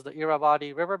Burma is the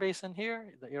Irrawaddy River basin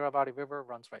here. The Irrawaddy River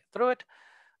runs right through it.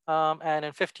 And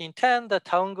in 1510, the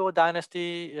Taungoo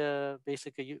dynasty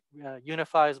basically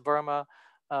unifies Burma.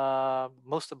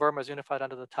 Most of Burma is unified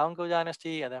under the Taungoo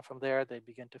dynasty, and then from there they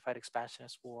begin to fight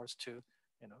expansionist wars to,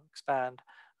 expand,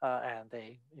 and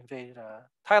they invade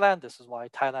Thailand. This is why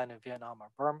Thailand and Vietnam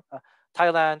are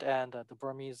Thailand and the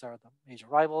Burmese are the major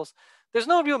rivals. There's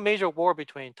no real major war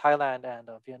between Thailand and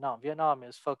Vietnam. Vietnam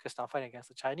is focused on fighting against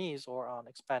the Chinese or on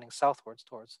expanding southwards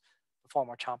towards the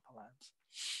former Champa lands.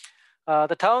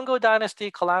 The Taungoo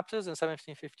dynasty collapses in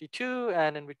 1752,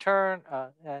 and in return,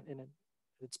 and in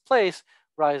its place,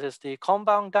 rises the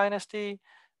Kombang dynasty.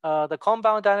 The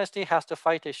Kombang dynasty has to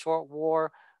fight a short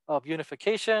war of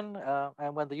unification,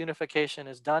 and when the unification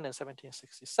is done in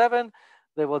 1767,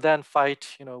 they will then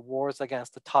fight, wars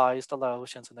against the Thais, the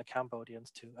Laotians, and the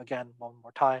Cambodians to, again, one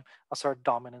more time, assert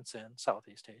dominance in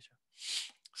Southeast Asia.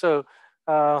 So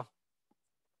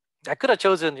I could have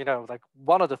chosen, like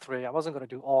one of the three. I wasn't going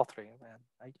to do all three,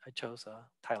 and I chose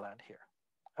Thailand here.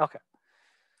 Okay.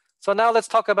 So now let's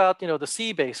talk about, the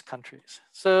sea-based countries.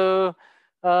 So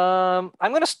I'm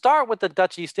going to start with the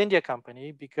Dutch East India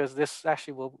Company because this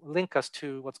actually will link us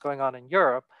to what's going on in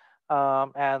Europe,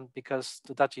 and because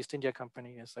the Dutch East India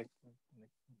Company is like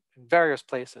in various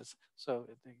places, so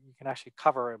you can actually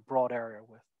cover a broad area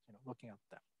with looking at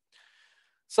them.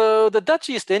 So the Dutch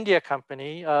East India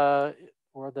Company,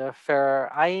 or the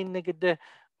Verenigde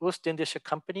Oost-Indische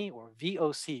Company, or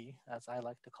VOC, as I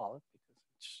like to call it, because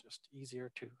it's just easier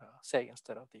to say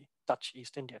instead of the Dutch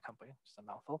East India Company, which is a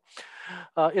mouthful.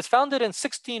 It's founded in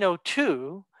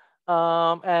 1602,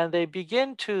 and they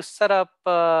begin to set up,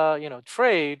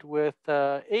 trade with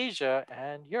Asia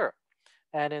and Europe.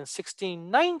 And in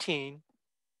 1619,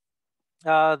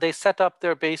 they set up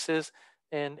their bases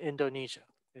in Indonesia,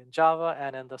 in Java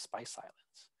and in the Spice Islands.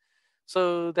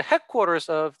 So the headquarters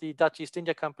of the Dutch East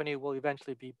India Company will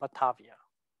eventually be Batavia,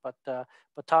 but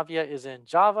Batavia is in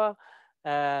Java,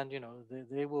 and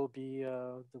they will be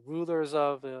the rulers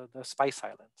of the Spice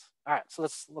Islands. All right, so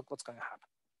let's look what's going to happen.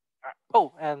 All right.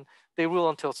 Oh, and they rule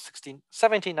until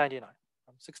 1799,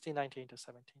 from 1619 to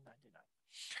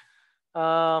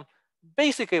 1799.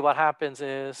 Basically, what happens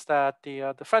is that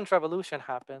the French Revolution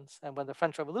happens, and when the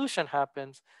French Revolution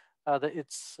happens,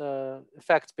 its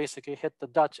effects basically hit the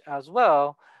Dutch as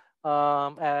well.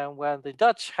 And when the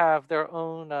Dutch have their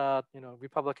own,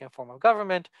 republican form of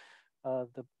government,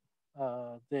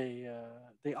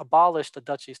 they abolished the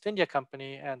Dutch East India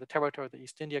Company, and the territory of the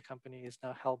East India Company is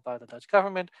now held by the Dutch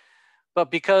government. But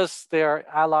because they are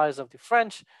allies of the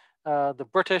French, the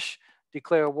British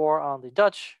declare war on the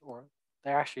Dutch, or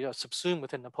they actually are subsumed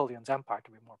within Napoleon's empire,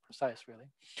 to be more precise, really.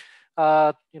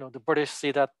 The British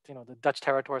see that the Dutch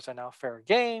territories are now fair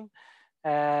game,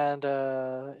 and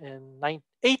in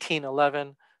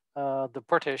 1811, the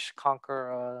British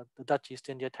conquer the Dutch East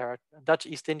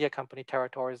India Company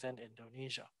territories in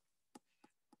Indonesia.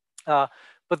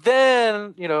 But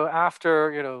then,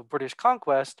 after British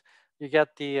conquest, you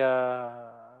get the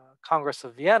Congress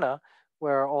of Vienna,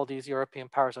 where all these European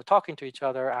powers are talking to each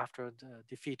other after the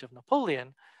defeat of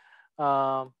Napoleon.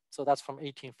 So that's from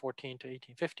 1814 to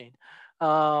 1815.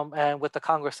 And with the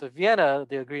Congress of Vienna,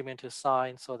 the agreement is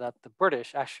signed so that the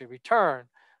British actually return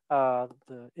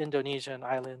the Indonesian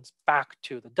islands back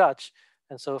to the Dutch.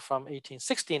 And so from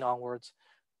 1816 onwards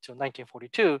to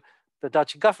 1942, the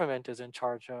Dutch government is in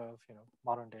charge of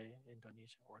modern day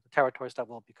Indonesia, or the territories that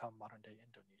will become modern day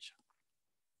Indonesia.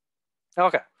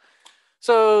 Okay.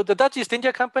 So the Dutch East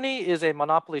India Company is a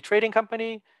monopoly trading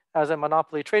company. As a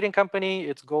monopoly trading company,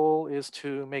 its goal is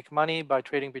to make money by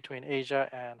trading between Asia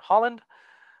and Holland.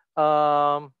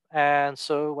 And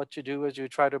so what you do is you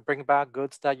try to bring back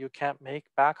goods that you can't make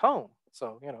back home.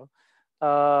 So,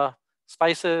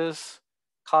 spices,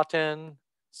 cotton,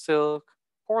 silk,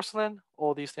 porcelain,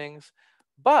 all these things.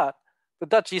 But the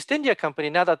Dutch East India Company,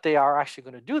 now that they are actually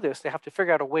going to do this, they have to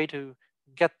figure out a way to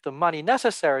get the money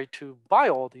necessary to buy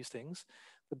all these things.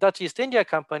 The Dutch East India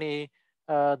Company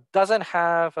doesn't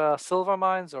have silver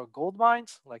mines or gold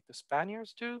mines like the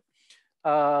Spaniards do.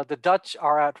 The Dutch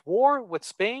are at war with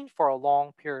Spain for a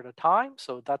long period of time,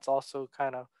 so that's also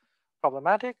kind of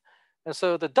problematic. And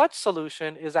so the Dutch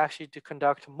solution is actually to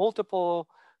conduct multiple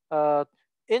uh,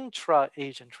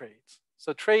 intra-Asian trades.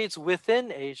 So trades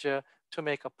within Asia to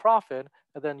make a profit,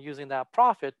 and then using that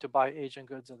profit to buy Asian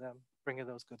goods and then bringing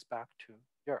those goods back to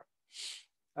Europe.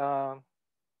 Um,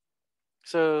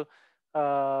 so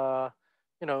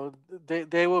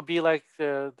they will be like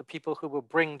the people who will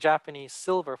bring Japanese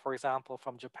silver, for example,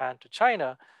 from Japan to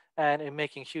China, and in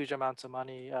making huge amounts of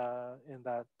money in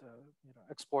that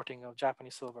exporting of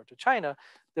Japanese silver to China,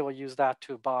 they will use that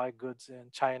to buy goods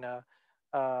in China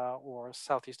or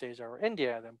Southeast Asia or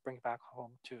India, and then bring back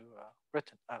home to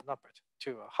Britain, not Britain,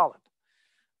 to Holland,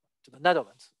 to the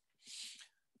Netherlands.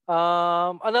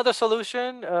 Another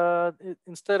solution,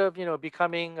 instead of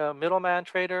becoming a middleman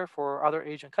trader for other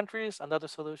Asian countries, another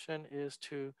solution is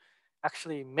to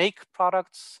actually make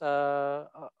products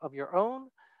of your own.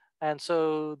 And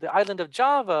so the island of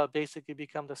Java basically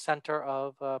become the center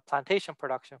of plantation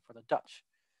production for the Dutch.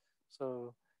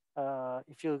 So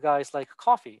if you guys like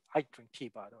coffee, I drink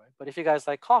tea by the way, but if you guys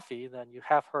like coffee, then you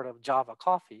have heard of Java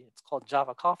coffee. It's called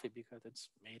Java coffee because it's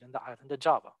made in the island of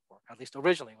Java, or at least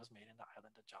originally it was made in the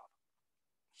island of Java.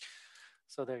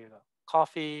 So there you go.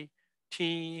 Coffee,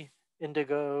 tea,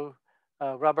 indigo,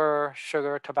 rubber,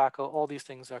 sugar, tobacco, all these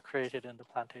things are created in the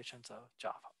plantations of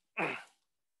Java.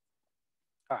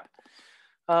 All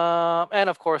right. And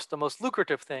of course, the most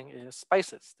lucrative thing is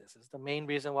spices. This is the main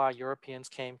reason why Europeans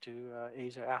came to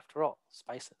Asia after all,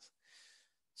 spices.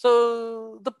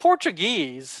 So the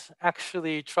Portuguese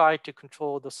actually tried to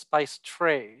control the spice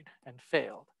trade and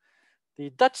failed. The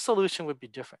Dutch solution would be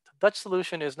different. The Dutch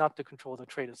solution is not to control the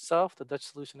trade itself. The Dutch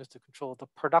solution is to control the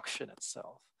production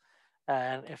itself.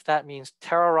 And if that means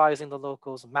terrorizing the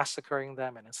locals, massacring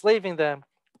them, and enslaving them,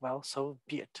 well, so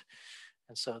be it.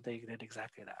 And so they did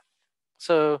exactly that.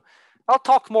 So I'll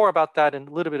talk more about that in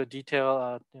a little bit of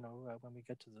detail, when we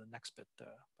get to the next bit.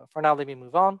 But for now, let me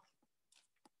move on.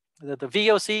 The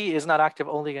VOC is not active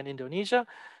only in Indonesia.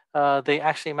 They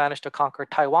actually managed to conquer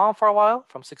Taiwan for a while,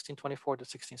 from 1624 to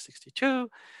 1662.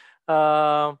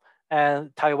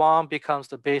 And Taiwan becomes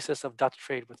the basis of Dutch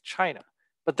trade with China.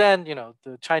 But then,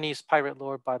 the Chinese pirate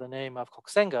lord by the name of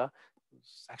Koxinga,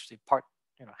 who's actually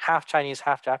half Chinese,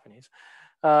 half Japanese,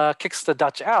 kicks the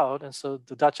Dutch out. And so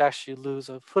the Dutch actually lose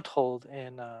a foothold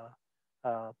in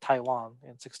Taiwan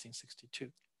in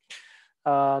 1662.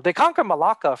 They conquer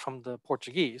Malacca from the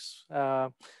Portuguese.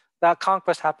 That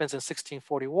conquest happens in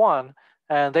 1641,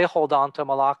 and they hold on to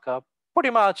Malacca pretty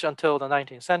much until the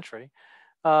 19th century.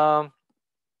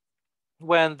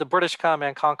 When the British come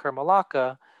and conquer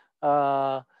Malacca,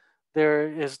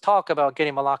 there is talk about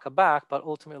getting Malacca back, but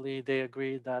ultimately they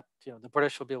agreed that the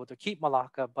British will be able to keep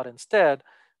Malacca, but instead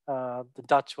the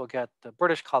Dutch will get the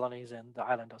British colonies in the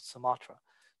island of Sumatra.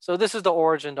 So this is the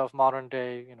origin of modern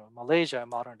day, Malaysia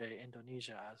and modern day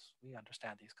Indonesia as we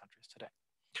understand these countries today.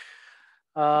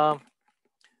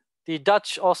 The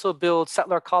Dutch also build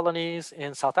settler colonies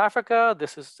in South Africa.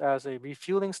 This is as a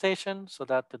refueling station so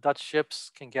that the Dutch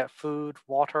ships can get food,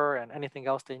 water, and anything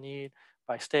else they need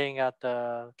by staying at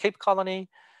the Cape Colony.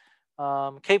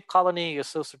 Cape Colony is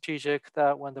so strategic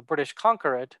that when the British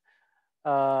conquer it,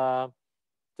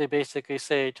 they basically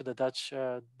say to the Dutch,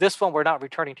 this one we're not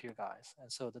returning to you guys.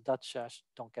 And so the Dutch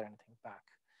don't get anything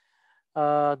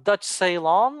back. Dutch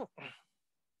Ceylon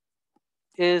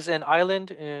is an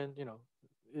island in,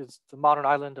 is the modern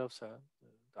island of the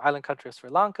island country of Sri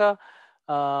Lanka.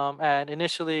 And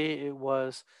initially it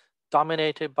was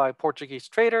dominated by Portuguese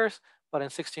traders, but in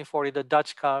 1640 the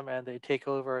Dutch come and they take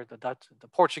over the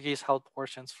Portuguese held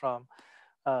portions from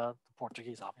the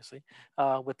Portuguese, obviously,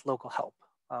 with local help.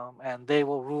 And they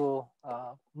will rule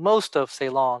most of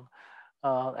Ceylon,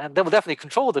 and they will definitely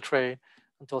control the trade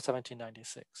until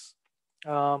 1796.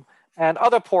 And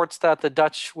other ports that the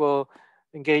Dutch will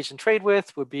engage in trade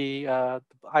with would be the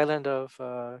island of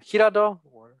Hirado,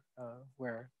 or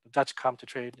where the Dutch come to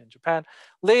trade in Japan.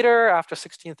 Later, after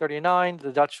 1639,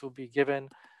 the Dutch will be given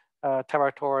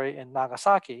territory in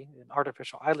Nagasaki, an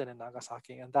artificial island in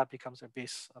Nagasaki, and that becomes a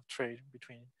base of trade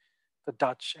between the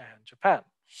Dutch and Japan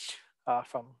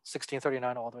from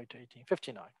 1639 all the way to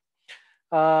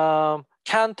 1859.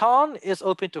 Canton is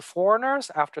open to foreigners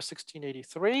after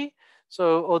 1683.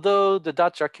 So although the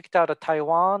Dutch are kicked out of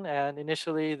Taiwan and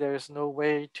initially there's no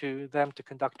way to them to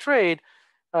conduct trade,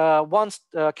 once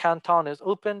Canton is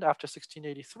opened after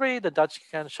 1683, the Dutch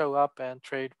can show up and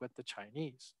trade with the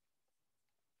Chinese.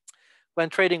 When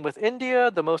trading with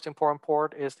India, the most important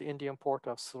port is the Indian port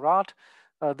of Surat.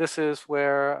 This is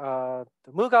where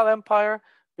the Mughal Empire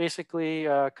basically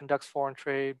conducts foreign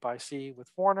trade by sea with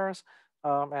foreigners,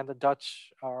 and the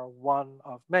Dutch are one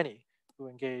of many who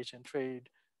engage in trade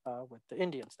with the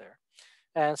Indians there.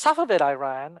 And Safavid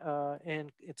Iran,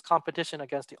 in its competition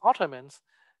against the Ottomans,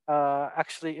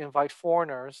 actually invite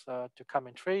foreigners to come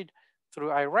and trade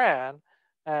through Iran.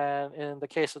 And in the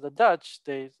case of the Dutch,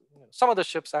 some of the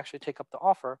ships actually take up the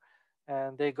offer,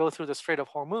 and they go through the Strait of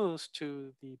Hormuz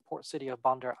to the port city of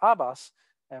Bandar Abbas,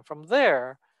 and from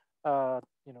there,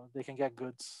 they can get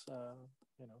goods,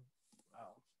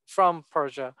 from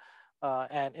Persia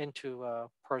and into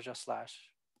Persia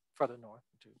 / further north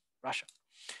into Russia.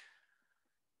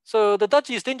 So the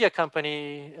Dutch East India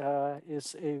Company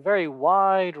is a very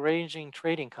wide-ranging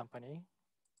trading company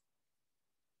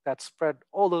that's spread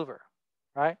all over,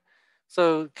 right?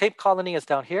 So Cape Colony is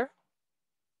down here.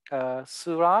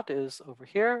 Surat is over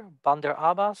here. Bandar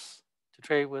Abbas to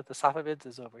trade with the Safavids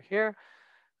is over here.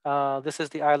 This is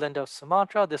the island of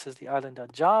Sumatra. This is the island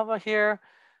of Java here.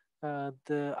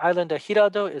 The island of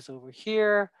Hirado is over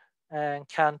here. And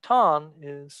Canton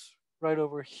is right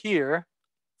over here,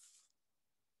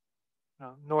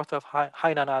 north of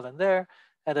Hainan Island there.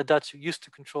 And the Dutch used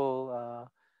to control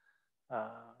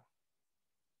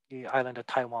the island of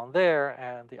Taiwan there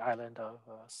and the island of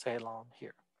Ceylon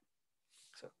here.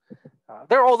 So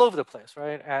they're all over the place,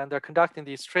 right? And they're conducting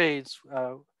these trades,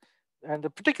 and they're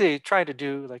particularly trying to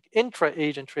do like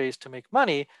intra-Asian trades to make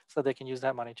money so they can use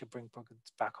that money to bring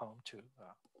goods back home to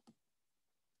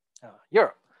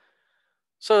Europe.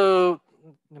 So,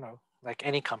 like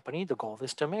any company, the goal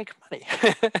is to make money.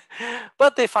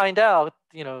 But they find out,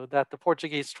 that the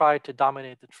Portuguese tried to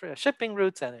dominate the shipping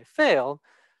routes and they failed.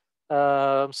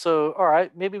 So, all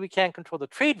right, maybe we can't control the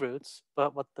trade routes,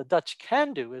 but what the Dutch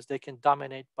can do is they can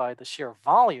dominate by the sheer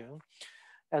volume.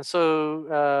 And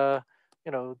so,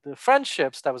 the French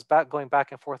ships that was going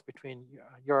back and forth between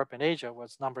Europe and Asia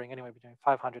was numbering anywhere between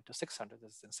 500 to 600.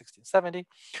 This is in 1670.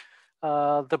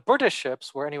 The British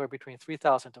ships were anywhere between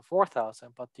 3,000 to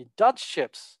 4,000, but the Dutch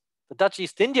ships, the Dutch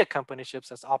East India Company ships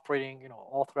that's operating,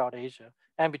 all throughout Asia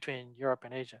and between Europe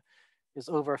and Asia, is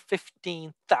over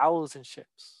 15,000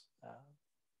 ships.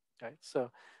 Right,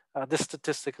 so this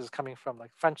statistic is coming from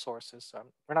like French sources. So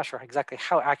we're not sure exactly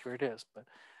how accurate it is, but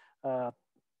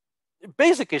it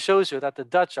basically shows you that the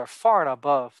Dutch are far and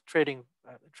above trading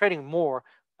more,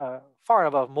 far and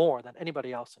above more than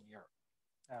anybody else in Europe.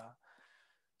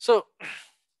 So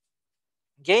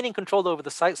gaining control over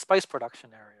the spice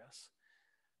production areas.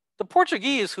 The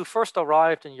Portuguese who first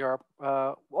arrived in Europe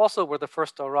also were the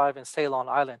first to arrive in Ceylon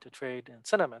Island to trade in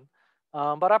cinnamon.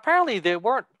 But apparently they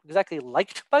weren't exactly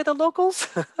liked by the locals.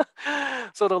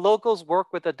 So the locals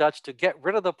worked with the Dutch to get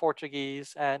rid of the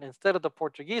Portuguese, and instead of the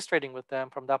Portuguese trading with them,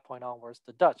 from that point onwards,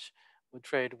 the Dutch would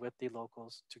trade with the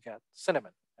locals to get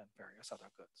cinnamon and various other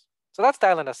goods. So that's the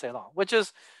island of Ceylon, which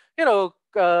is,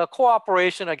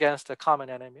 cooperation against a common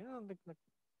enemy.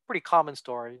 Pretty common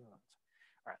story.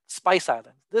 All right, Spice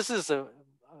Island. This is a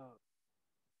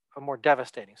more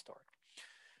devastating story.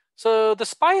 So the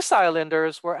Spice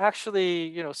Islanders were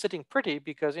actually, sitting pretty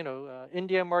because,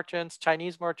 Indian merchants,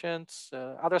 Chinese merchants,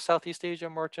 other Southeast Asia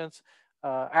merchants,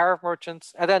 Arab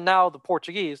merchants, and then now the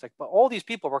Portuguese, but all these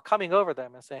people were coming over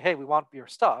them and saying, hey, we want your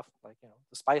stuff, like,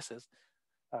 the spices,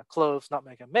 cloves,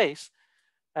 nutmeg, and mace.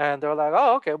 And they're like,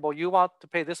 oh, okay, well, you want to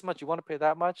pay this much, you want to pay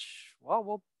that much? Well,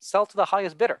 we'll sell to the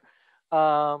highest bidder.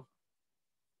 The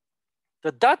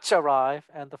Dutch arrive,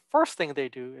 and the first thing they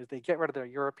do is they get rid of their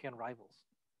European rivals.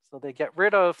 So they get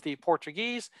rid of the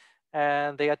Portuguese,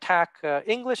 and they attack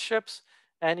English ships.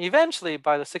 And eventually,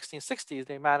 by the 1660s,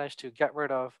 they managed to get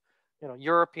rid of,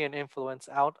 European influence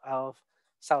out of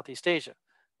Southeast Asia,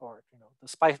 or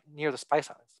near the Spice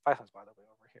Islands. Spice Islands, by the way,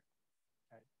 over here.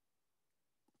 Right?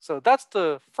 So that's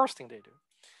the first thing they do.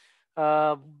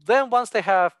 Then once they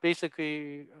have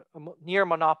basically a near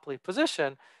monopoly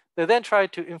position, they then try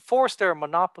to enforce their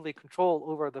monopoly control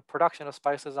over the production of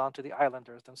spices onto the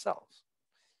islanders themselves.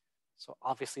 So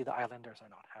obviously the islanders are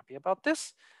not happy about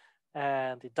this.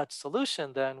 And the Dutch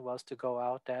solution then was to go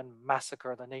out and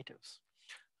massacre the natives.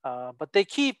 But they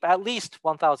keep at least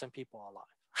 1,000 people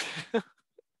alive.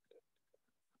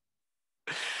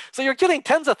 So you're killing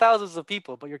tens of thousands of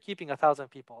people, but you're keeping 1,000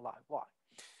 people alive. Why?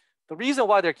 The reason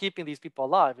why they're keeping these people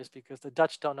alive is because the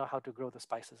Dutch don't know how to grow the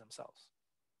spices themselves.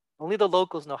 Only the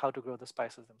locals know how to grow the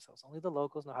spices themselves. Only the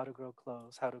locals know how to grow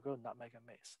cloves, how to grow nutmeg and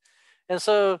mace. And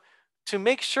so to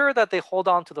make sure that they hold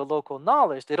on to the local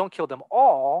knowledge, they don't kill them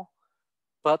all,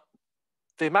 but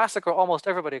they massacre almost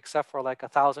everybody except for like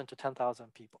 1,000 to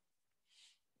 10,000 people,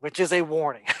 which is a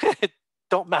warning.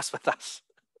 Don't mess with us.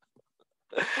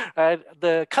 Right?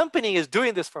 The company is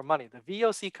doing this for money. The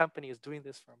VOC company is doing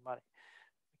this for money,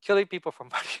 killing people for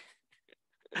money.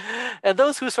 And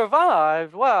those who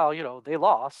survived, well, they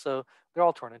lost, so they're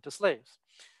all turned into slaves.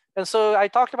 And so I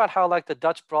talked about how like the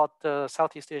Dutch brought the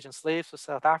Southeast Asian slaves to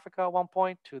South Africa at one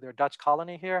point to their Dutch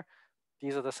colony here.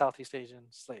 These are the Southeast Asian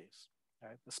slaves,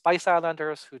 right? The Spice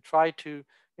Islanders who try to,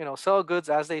 sell goods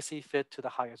as they see fit to the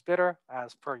highest bidder,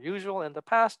 as per usual in the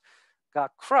past,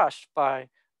 got crushed by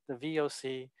the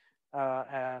VOC,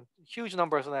 and huge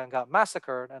numbers of them got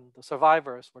massacred, and the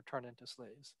survivors were turned into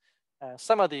slaves.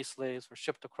 Some of these slaves were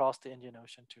shipped across the Indian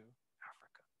Ocean to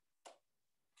Africa.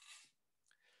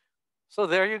 So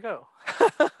there you go.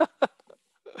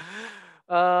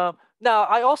 Now,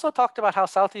 I also talked about how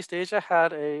Southeast Asia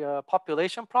had a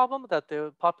population problem, that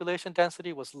the population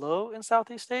density was low in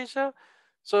Southeast Asia.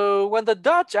 So when the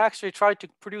Dutch actually tried to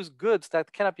produce goods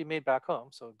that cannot be made back home,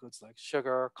 so goods like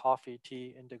sugar, coffee,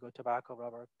 tea, indigo, tobacco,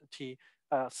 rubber, tea,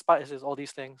 spices, all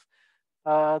these things,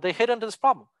 they hit into this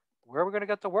problem. Where are we going to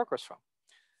get the workers from?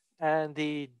 And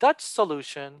the Dutch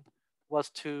solution was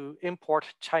to import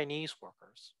Chinese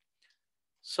workers.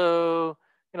 So,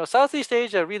 Southeast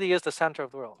Asia really is the center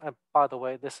of the world. And by the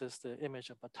way, this is the image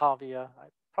of Batavia. I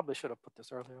probably should have put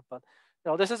this earlier, but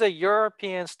this is a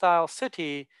European style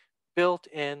city built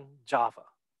in Java,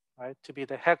 right, to be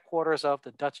the headquarters of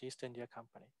the Dutch East India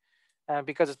Company. And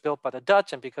because it's built by the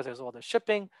Dutch and because there's all the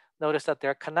shipping, notice that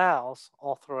there are canals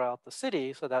all throughout the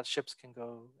city so that ships can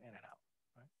go in and out.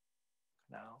 Right?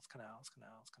 Canals, canals,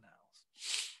 canals,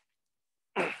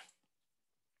 canals.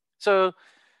 So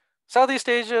Southeast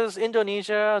Asia's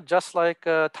Indonesia, just like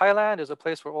Thailand, is a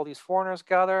place where all these foreigners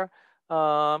gather.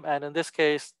 And in this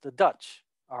case, the Dutch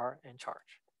are in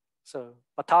charge. So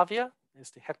Batavia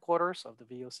is the headquarters of the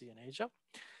VOC in Asia.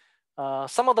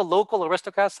 Some of the local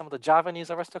aristocrats, some of the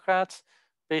Javanese aristocrats,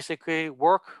 basically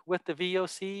work with the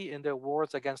VOC in their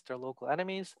wars against their local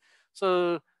enemies.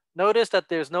 So notice that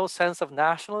there's no sense of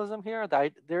nationalism here.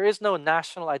 There is no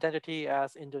national identity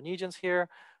as Indonesians here.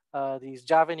 These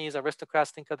Javanese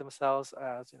aristocrats think of themselves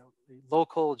as, the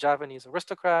local Javanese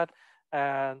aristocrat,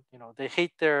 and they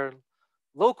hate their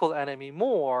local enemy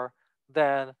more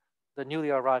than the newly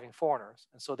arriving foreigners,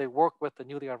 and so they work with the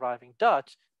newly arriving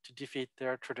Dutch to defeat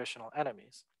their traditional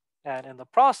enemies. And in the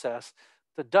process,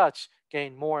 the Dutch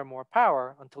gain more and more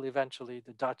power until eventually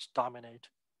the Dutch dominate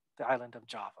the island of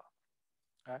Java.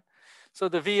 Right? So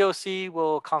the VOC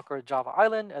will conquer Java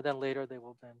Island, and then later they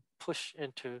will then push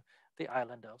into the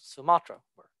island of Sumatra,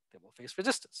 where they will face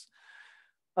resistance.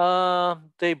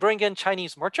 They bring in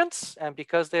Chinese merchants, and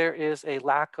because there is a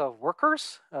lack of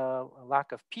workers, a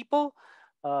lack of people,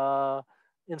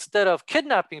 instead of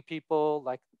kidnapping people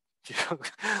like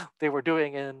they were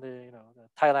doing in the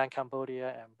Thailand,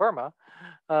 Cambodia, and Burma,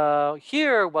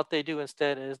 here what they do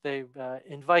instead is they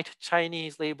invite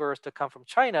Chinese laborers to come from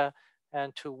China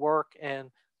and to work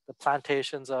in the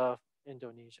plantations of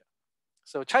Indonesia.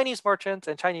 So Chinese merchants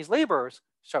and Chinese laborers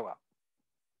show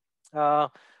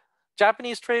up.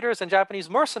 Japanese traders and Japanese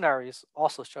mercenaries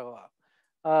also show up.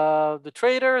 The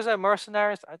traders and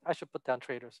mercenaries, I should put down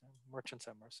traders and merchants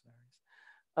and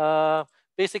mercenaries,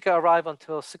 basically arrive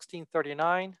until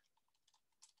 1639.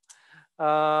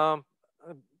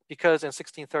 Because in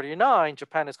 1639,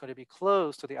 Japan is going to be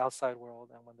closed to the outside world.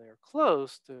 And when they are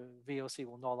closed, the VOC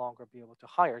will no longer be able to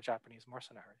hire Japanese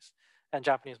mercenaries. And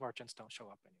Japanese merchants don't show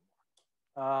up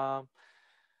anymore.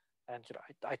 And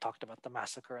I talked about the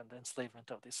massacre and the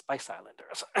enslavement of the Spice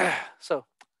Islanders. So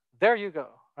there you go,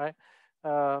 right?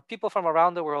 People from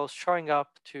around the world showing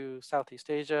up to Southeast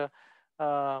Asia.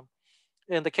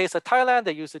 In the case of Thailand,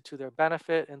 they use it to their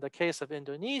benefit. In the case of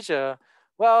Indonesia,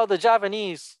 well, the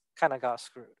Javanese kind of got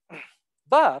screwed.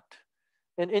 But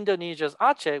in Indonesia's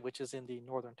Aceh, which is in the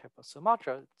northern tip of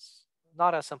Sumatra, it's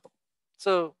not as simple.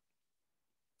 So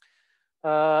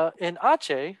in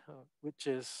Aceh, which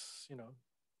is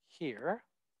here,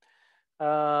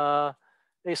 a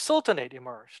sultanate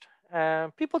emerged.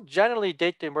 And people generally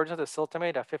date the emergence of the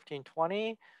sultanate at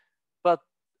 1520. But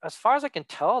as far as I can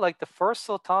tell, like the first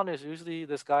sultan is usually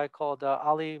this guy called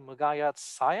Ali Mughayat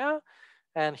Saya.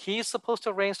 and he's supposed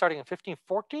to reign starting in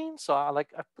 1514. So I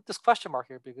put this question mark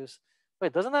here because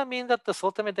wait, doesn't that mean that the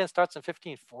Sultanate then starts in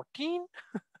 1514?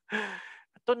 I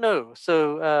don't know.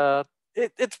 So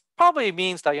it probably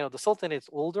means that the Sultanate is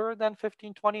older than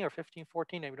 1520 or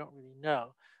 1514, and we don't really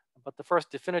know. But the first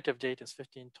definitive date is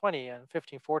 1520, and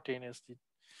 1514 is the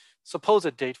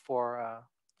supposed date for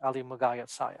Ali Mughayat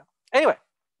Saya. Anyway,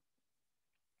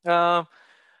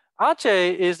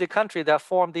 Aceh is the country that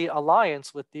formed the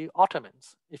alliance with the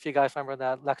Ottomans, if you guys remember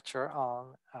that lecture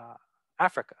on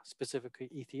Africa, specifically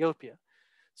Ethiopia.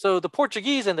 So the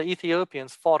Portuguese and the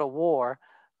Ethiopians fought a war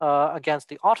against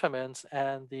the Ottomans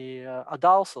and the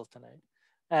Adal Sultanate.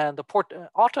 And the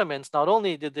Ottomans, not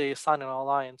only did they sign an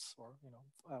alliance or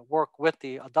work with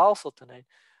the Adal Sultanate,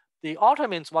 the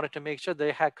Ottomans wanted to make sure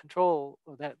they had control,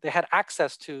 that they had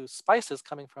access to spices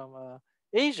coming from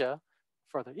Asia,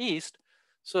 further east.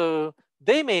 So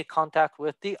they made contact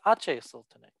with the Aceh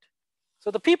Sultanate.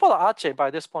 So the people of Aceh by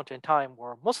this point in time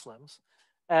were Muslims.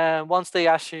 And once they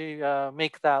actually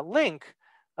make that link,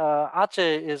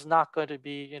 Aceh is not going to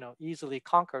be easily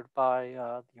conquered by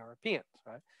the Europeans,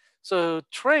 right? So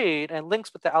trade and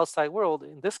links with the outside world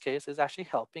in this case is actually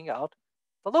helping out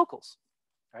the locals,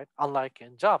 right? Unlike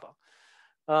in Java.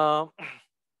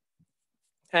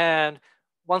 And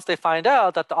once they find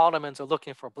out that the Ottomans are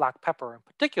looking for black pepper in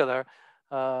particular,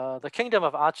 the kingdom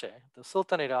of Aceh, the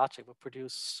Sultanate of Aceh, would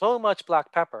produce so much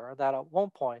black pepper that at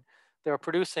one point they were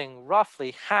producing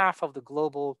roughly half of the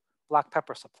global black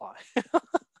pepper supply.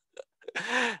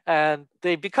 And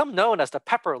they become known as the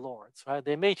pepper lords, right?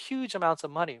 They made huge amounts of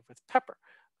money with pepper,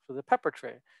 for the pepper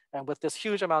trade. And with this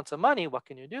huge amounts of money, what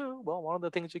can you do? Well, one of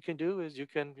the things you can do is you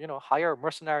can, hire a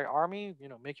mercenary army,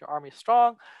 make your army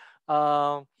strong.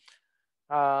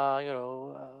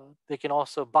 They can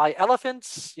also buy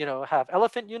elephants, have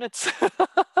elephant units,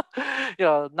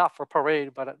 not for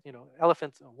parade, but,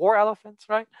 elephants, war elephants,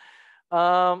 right?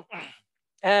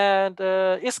 And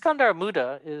Iskandar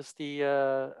Muda is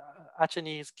the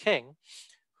Achenese king,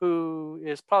 who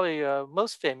is probably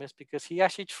most famous because he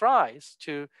actually tries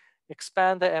to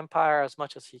expand the empire as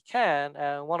much as he can.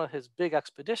 And one of his big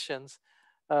expeditions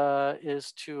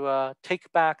is to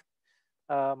take back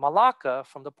Malacca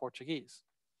from the Portuguese.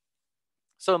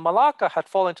 So Malacca had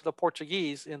fallen to the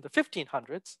Portuguese in the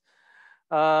 1500s.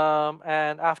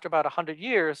 And after about 100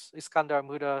 years, Iskandar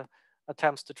Muda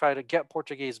attempts to try to get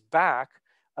Portuguese back,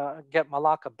 get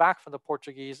Malacca back from the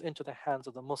Portuguese into the hands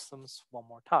of the Muslims one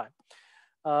more time.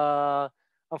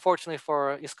 Unfortunately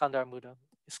for Iskandar Muda,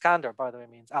 Iskandar, by the way,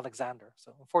 means Alexander.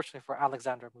 So unfortunately for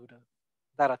Alexander Muda,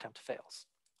 that attempt fails.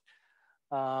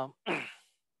 But,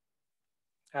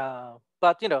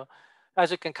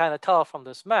 as you can kind of tell from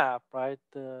this map, right,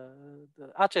 the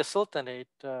Aceh Sultanate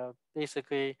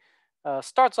basically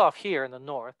starts off here in the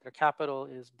north. Their capital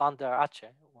is Bandar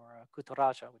Aceh, or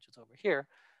Kutaraja, which is over here.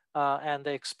 And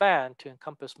they expand to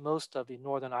encompass most of the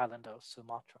northern island of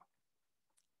Sumatra.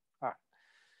 All right.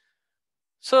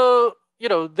 So,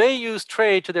 they use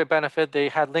trade to their benefit. They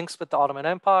had links with the Ottoman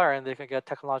Empire, and they could get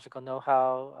technological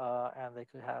know-how, and they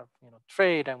could have,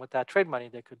 trade. And with that trade money,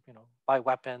 they could, buy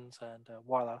weapons and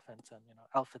war elephants and,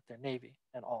 outfit their navy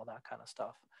and all that kind of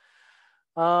stuff.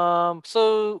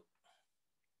 So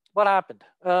what happened?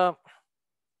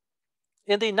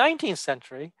 In the 19th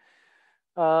century,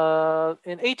 in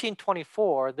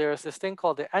 1824, there's this thing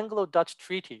called the Anglo-Dutch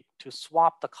Treaty to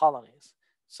swap the colonies.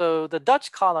 So the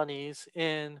Dutch colonies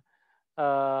in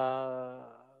the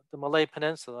Malay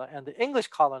Peninsula and the English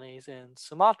colonies in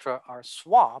Sumatra are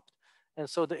swapped. And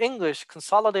so the English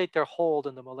consolidate their hold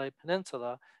in the Malay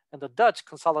Peninsula, and the Dutch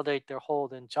consolidate their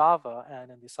hold in Java and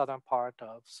in the southern part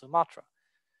of Sumatra.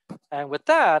 And with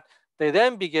that, the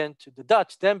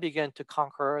Dutch then begin to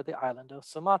conquer the island of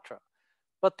Sumatra.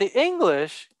 But the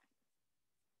English,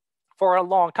 for a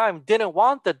long time, didn't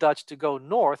want the Dutch to go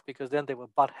north because then they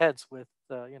would butt heads with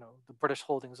the British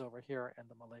holdings over here in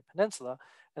the Malay Peninsula,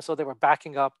 and so they were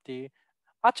backing up the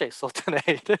Aceh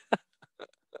Sultanate.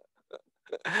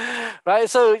 Right,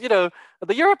 so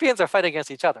the Europeans are fighting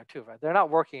against each other too, right? They're not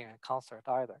working in concert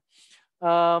either.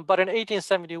 But in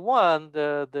 1871,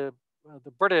 the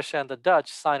British and the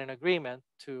Dutch signed an agreement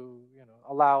to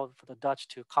allow for the Dutch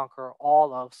to conquer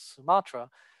all of Sumatra,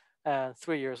 and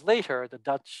 3 years later, the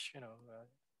Dutch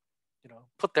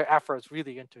put their efforts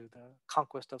really into the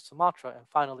conquest of Sumatra, and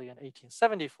finally in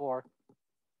 1874,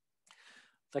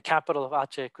 the capital of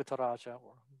Aceh, Kutaraja,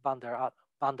 or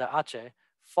Banda Aceh,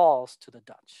 falls to the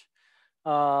Dutch.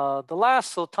 The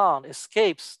last sultan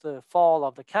escapes the fall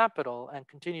of the capital and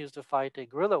continues to fight a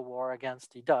guerrilla war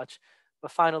against the Dutch,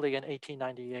 but finally in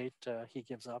 1898, he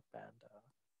gives up and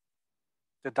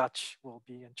the Dutch will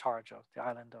be in charge of the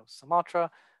island of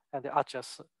Sumatra, and the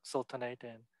Aceh Sultanate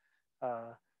in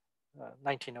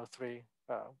 1903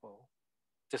 will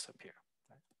disappear.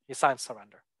 Right? He signs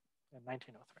surrender in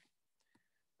 1903.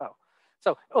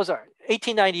 Oh, sorry.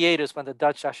 1898 is when the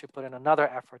Dutch actually put in another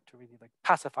effort to really like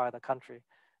pacify the country.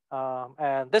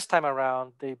 And this time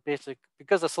around, they basically,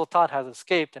 because the Sultan has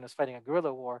escaped and is fighting a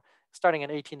guerrilla war, starting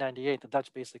in 1898, the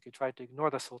Dutch basically tried to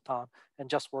ignore the Sultan and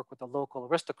just work with the local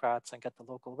aristocrats and get the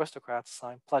local aristocrats to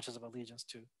sign pledges of allegiance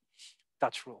to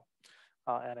Dutch rule.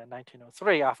 And in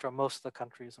 1903, after most of the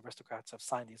country's aristocrats have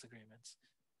signed these agreements,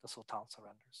 the Sultan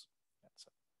surrenders. So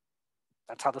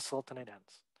that's how the Sultanate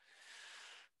ends.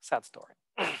 Sad story.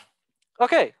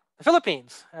 Okay, the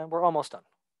Philippines, and we're almost done.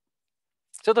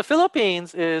 So the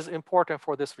Philippines is important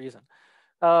for this reason.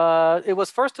 It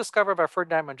was first discovered by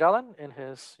Ferdinand Magellan in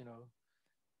his,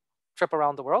 trip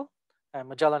around the world, and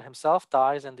Magellan himself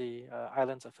dies in the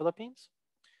islands of Philippines.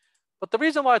 But the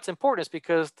reason why it's important is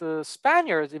because the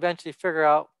Spaniards eventually figure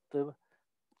out the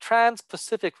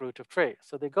trans-Pacific route of trade.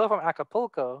 So they go from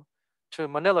Acapulco to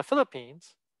Manila,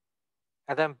 Philippines,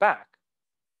 and then back,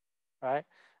 right?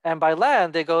 And by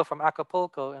land, they go from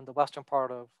Acapulco in the western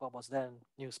part of what was then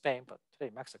New Spain, but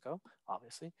today Mexico,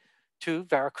 obviously, to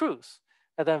Veracruz.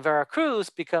 And then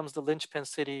Veracruz becomes the linchpin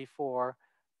city for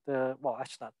the, well,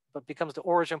 actually not, but becomes the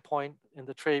origin point in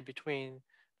the trade between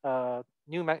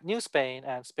New Spain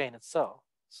and Spain itself.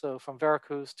 So from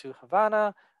Veracruz to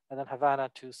Havana, and then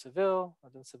Havana to Seville,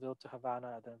 and then Seville to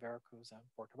Havana, and then Veracruz and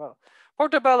Portobello.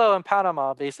 Portobello and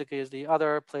Panama basically is the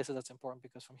other places that's important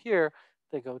because from here,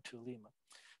 they go to Lima.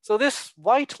 So this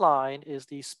white line is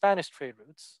the Spanish trade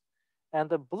routes, and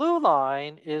the blue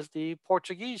line is the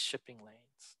Portuguese shipping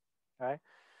lanes, right?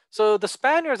 So the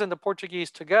Spaniards and the Portuguese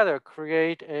together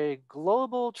create a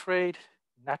global trade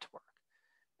network.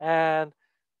 And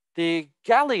the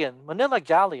galleon, Manila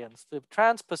galleons, the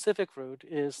Trans-Pacific route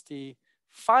is the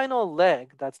final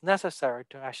leg that's necessary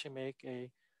to actually make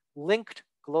a linked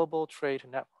global trade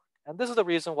network. And this is the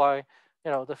reason why,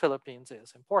 the Philippines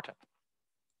is important.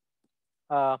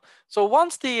 So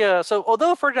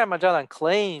although Ferdinand Magellan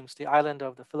claims the island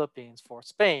of the Philippines for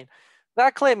Spain,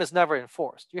 that claim is never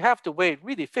enforced. You have to wait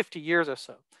really 50 years or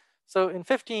so. So in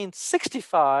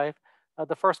 1565,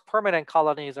 the first permanent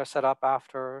colonies are set up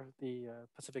after the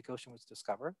Pacific Ocean was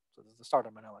discovered. So this is the start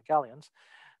of Manila galleons.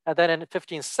 And then in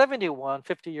 1571,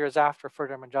 50 years after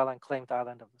Ferdinand Magellan claimed the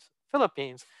island of the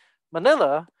Philippines,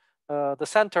 Manila, the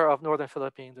center of northern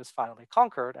Philippines, is finally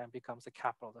conquered and becomes the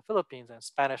capital of the Philippines, and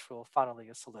Spanish rule finally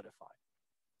is solidified.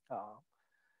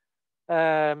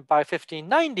 And by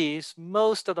 1590s,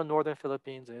 most of the northern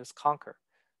Philippines is conquered.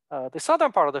 The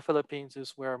southern part of the Philippines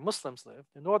is where Muslims live.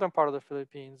 The northern part of the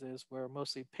Philippines is where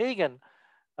mostly pagan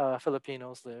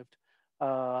Filipinos lived.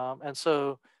 And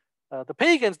so the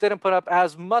pagans didn't put up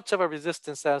as much of a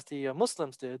resistance as the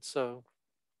Muslims did. So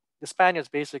the Spaniards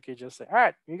basically just say, all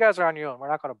right, you guys are on your own. We're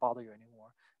not going to bother you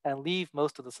anymore, and leave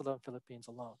most of the southern Philippines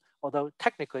alone. Although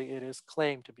technically it is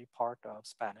claimed to be part of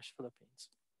Spanish Philippines.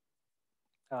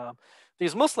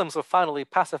 These Muslims will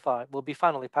be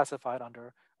finally pacified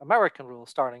under American rule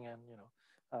starting in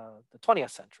the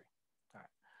 20th century.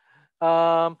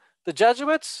 All right. The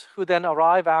Jesuits, who then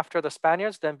arrive after the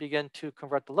Spaniards, then begin to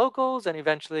convert the locals, and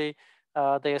eventually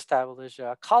they establish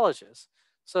colleges.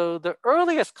 So the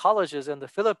earliest colleges in the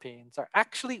Philippines are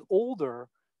actually older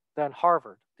than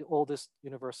Harvard, the oldest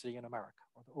university in America,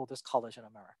 or the oldest college in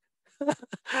America.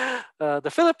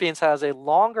 The Philippines has a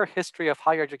longer history of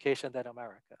higher education than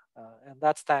America, and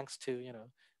that's thanks to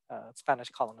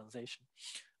Spanish colonization.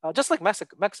 Just like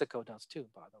Mexico does too,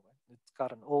 by the way. It's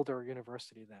got an older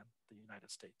university than the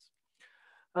United States.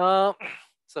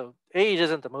 So age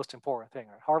isn't the most important thing.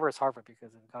 Right? Harvard is Harvard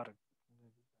because it's got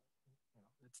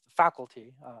it's the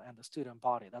faculty and the student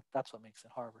body. That's what makes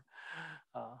it Harvard,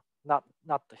 not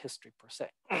the history per se.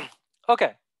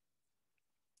 Okay.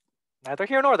 Neither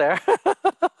here nor there.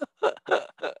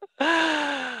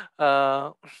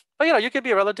 But you could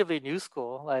be a relatively new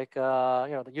school, like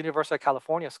the University of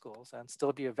California schools, and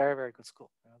still be a very, very good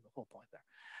school. The whole point there.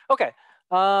 Okay.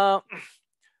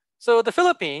 So the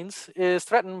Philippines is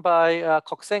threatened by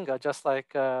Koxinga, just like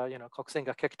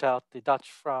Koxinga kicked out the Dutch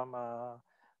from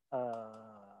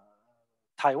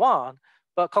Taiwan.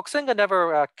 But Koxinga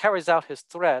never carries out his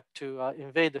threat to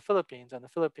invade the Philippines, and the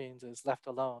Philippines is left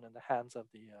alone in the hands of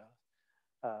the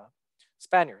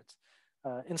Spaniards.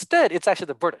 Instead, it's actually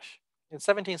the British. In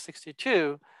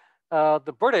 1762,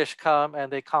 the British come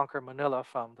and they conquer Manila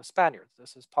from the Spaniards.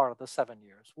 This is part of the 7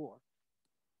 Years' War.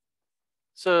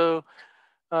 So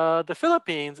the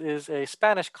Philippines is a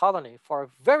Spanish colony for a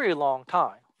very long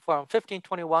time, from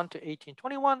 1521 to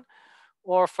 1821,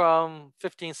 or from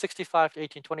 1565 to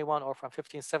 1821, or from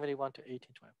 1571 to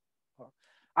 1820.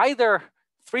 Either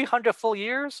 300 full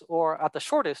years, or at the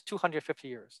shortest, 250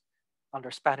 years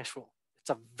under Spanish rule. It's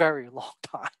a very long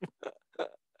time.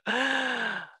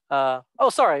 Oh,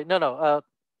 sorry, no.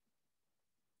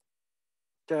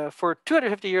 For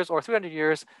 250 years or 300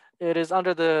 years, it is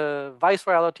under the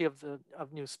viceroyalty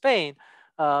of New Spain.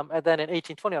 And then in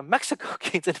 1820, Mexico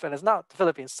gains independence, not the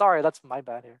Philippines. Sorry, that's my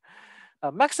bad here.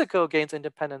 Mexico gains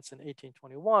independence in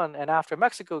 1821, and after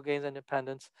Mexico gains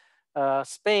independence,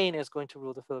 Spain is going to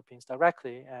rule the Philippines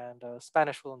directly, and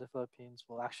Spanish rule in the Philippines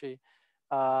will actually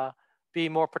be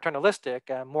more paternalistic,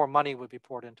 and more money would be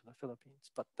poured into the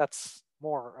Philippines. But that's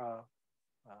more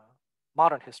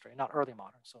modern history, not early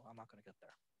modern, so I'm not going to get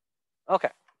there. Okay.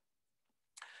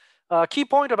 Key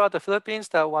point about the Philippines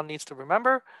that one needs to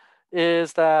remember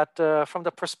is that from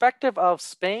the perspective of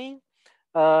Spain,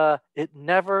 it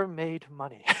never made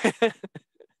money.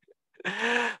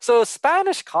 So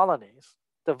Spanish colonies,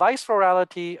 the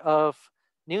viceroyalty of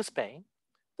New Spain,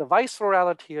 the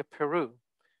viceroyalty of Peru,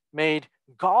 made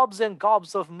gobs and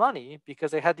gobs of money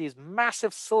because they had these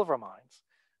massive silver mines.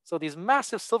 So these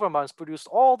massive silver mines produced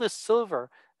all this silver,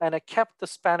 and it kept the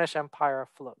Spanish Empire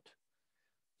afloat.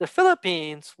 The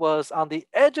Philippines was on the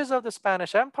edges of the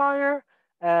Spanish Empire,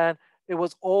 and it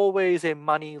was always a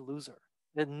money loser.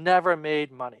 It never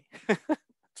made money.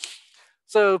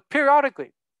 So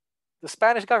periodically, the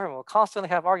Spanish government will constantly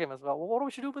have arguments about, well, what do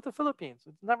we should do with the Philippines?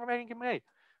 It's never making money.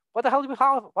 Why the hell do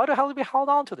we hold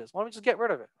on to this? Why don't we just get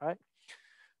rid of it, right?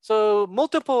 So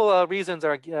multiple reasons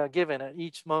are given at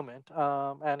each moment,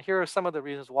 and here are some of the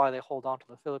reasons why they hold on to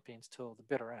the Philippines till the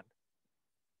bitter end.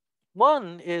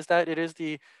 One is that it is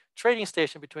the trading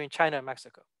station between China and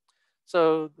Mexico.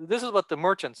 So this is what the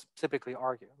merchants typically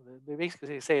argue. They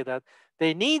basically say that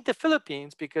they need the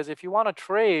Philippines because if you want to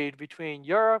trade between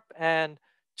Europe and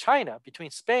China,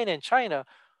 between Spain and China,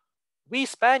 we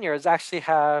Spaniards actually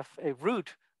have a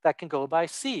route that can go by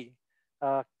sea,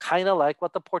 kind of like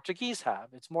what the Portuguese have.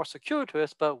 It's more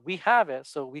circuitous, but we have it,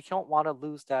 so we don't want to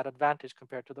lose that advantage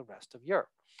compared to the rest of Europe.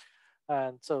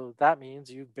 And so that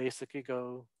means you basically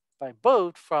go by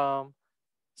boat from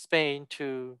Spain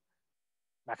to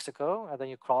Mexico, and then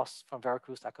you cross from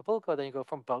Veracruz to Acapulco, then you go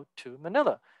from boat to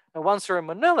Manila. And once you're in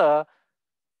Manila,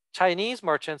 Chinese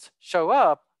merchants show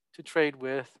up to trade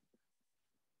with,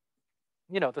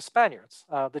 the Spaniards.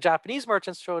 The Japanese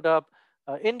merchants showed up.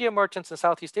 Indian merchants and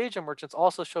Southeast Asian merchants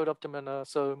also showed up to Manila.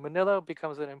 So Manila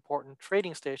becomes an important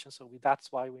trading station. So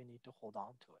that's why we need to hold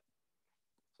on to it.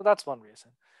 So that's one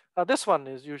reason. This one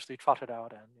is usually trotted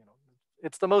out, and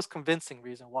it's the most convincing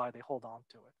reason why they hold on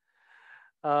to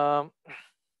it.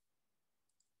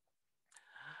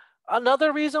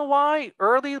 Another reason why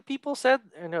early people said,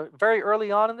 very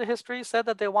early on in the history, said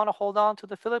that they want to hold on to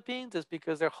the Philippines is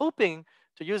because they're hoping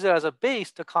to use it as a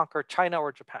base to conquer China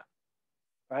or Japan,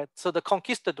 right? So the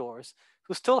conquistadors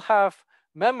who still have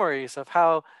memories of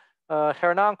how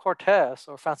Hernan Cortez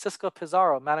or Francisco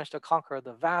Pizarro managed to conquer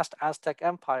the vast Aztec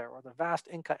Empire or the vast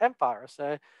Inca Empire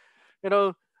say,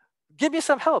 give me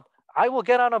some help. I will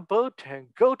get on a boat and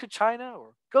go to China or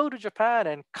go to Japan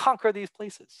and conquer these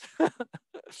places.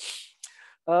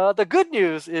 The good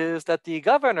news is that the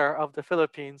governor of the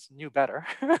Philippines knew better.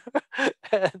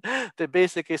 And they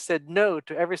basically said no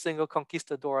to every single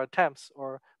conquistador attempts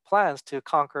or plans to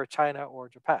conquer China or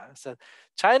Japan. So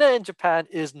China and Japan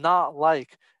is not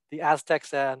like the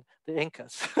Aztecs and the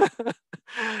Incas.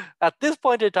 At this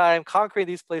point in time, conquering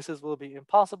these places will be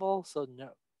impossible, so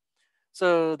no.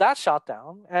 So that shot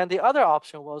down. And the other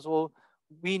option was, well,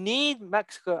 we need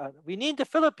Mexico, we need the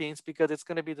Philippines because it's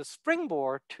going to be the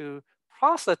springboard to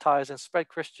proselytize and spread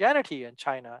Christianity in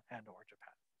China and or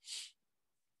Japan.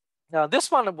 Now,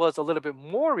 this one was a little bit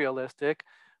more realistic,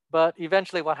 but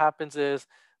eventually what happens is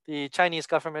the Chinese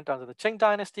government under the Qing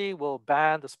dynasty will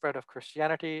ban the spread of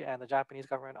Christianity, and the Japanese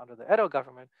government under the Edo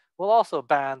government will also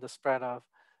ban the spread of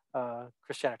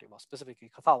Christianity, well,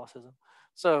 specifically Catholicism.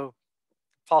 So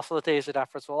proselytization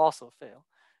efforts will also fail,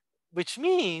 which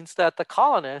means that the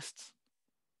colonists,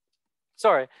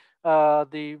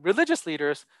 the religious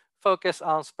leaders focus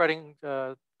on spreading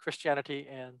Christianity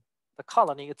in the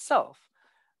colony itself.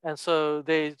 And so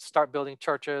they start building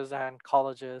churches and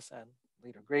colleges and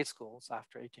later grade schools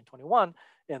after 1821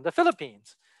 in the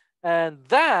Philippines. And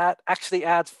that actually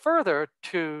adds further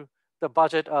to the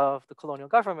budget of the colonial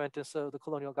government. And so the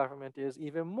colonial government is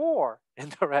even more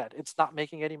in the red. It's not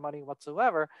making any money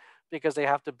whatsoever because they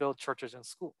have to build churches and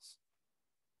schools.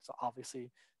 So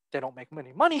obviously they don't make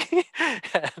any money.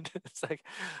 And it's like,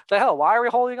 the hell, why are we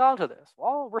holding on to this?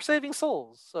 Well, we're saving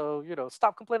souls. So,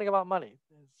 stop complaining about money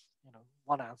is,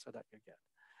 one answer that you get.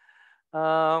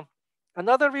 Um,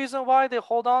 Another reason why they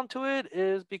hold on to it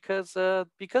is because the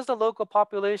local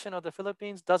population of the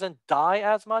Philippines doesn't die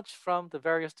as much from the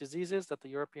various diseases that the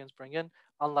Europeans bring in,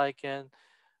 unlike in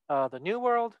the New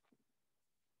World.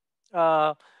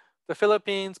 Uh, the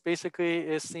Philippines basically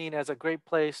is seen as a great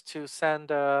place to send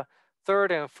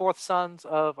third and fourth sons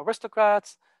of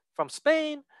aristocrats from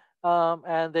Spain,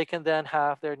 and they can then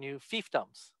have their new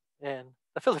fiefdoms in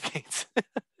the Philippines.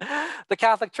 The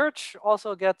Catholic Church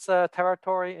also gets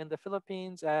territory in the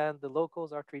Philippines, and the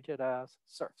locals are treated as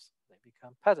serfs. They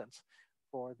become peasants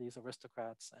for these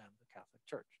aristocrats and the Catholic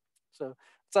Church. So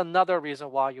it's another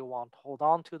reason why you want to hold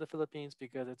on to the Philippines,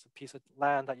 because it's a piece of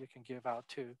land that you can give out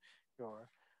to your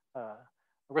uh,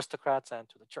 aristocrats and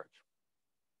to the church.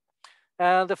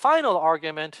 And the final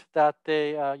argument that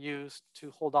they use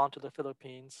to hold on to the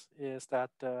Philippines is that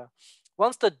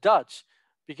once the Dutch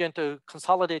begin to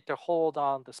consolidate their hold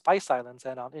on the Spice Islands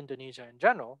and on Indonesia in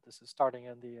general, this is starting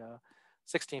in the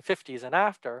 1650s and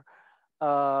after,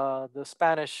 the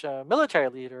Spanish military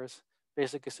leaders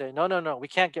basically say, no, no, no, we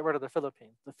can't get rid of the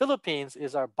Philippines. The Philippines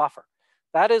is our buffer.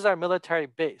 That is our military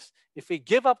base. If we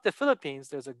give up the Philippines,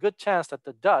 there's a good chance that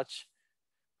the Dutch,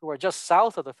 who are just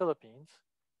south of the Philippines,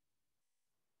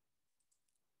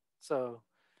 so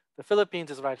the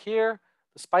Philippines is right here,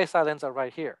 the Spice Islands are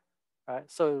right here, right?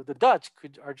 So the Dutch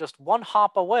are just one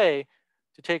hop away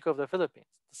to take over the Philippines.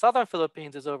 The southern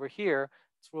Philippines is over here.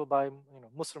 It's ruled by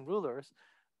Muslim rulers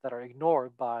that are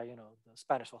ignored by the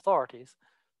Spanish authorities.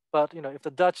 But if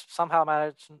the Dutch somehow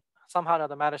or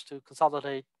another manage to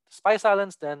consolidate the Spice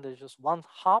Islands, then there's just one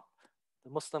hop, the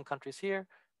Muslim countries here,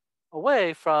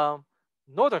 away from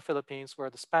northern Philippines where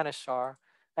the Spanish are,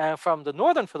 and from the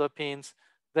northern Philippines,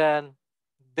 then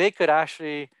they could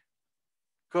actually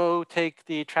go take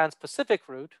the Trans-Pacific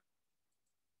route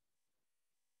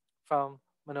from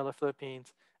Manila,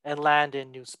 Philippines, and land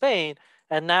in New Spain.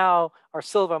 And now our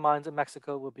silver mines in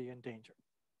Mexico will be in danger.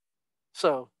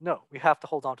 So no, we have to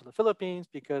hold on to the Philippines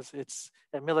because it's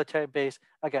a military base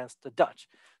against the Dutch.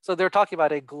 So they're talking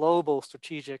about a global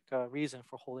strategic reason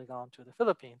for holding on to the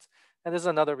Philippines. And this is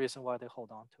another reason why they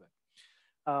hold on to it.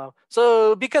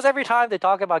 So because every time they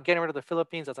talk about getting rid of the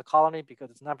Philippines as a colony because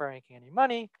it's never making any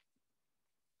money,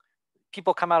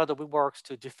 people come out of the woodworks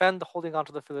to defend the holding on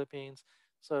to the Philippines.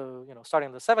 So, starting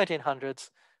in the 1700s,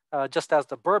 just as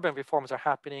the Bourbon reforms are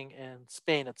happening in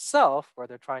Spain itself, where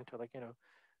they're trying to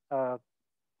uh,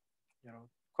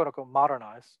 quote unquote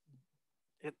modernize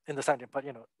it in the center, but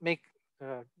make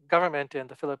government in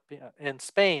the Philippines in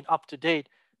Spain up to date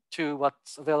to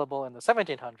what's available in the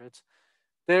 1700s.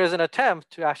 There is an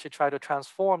attempt to actually try to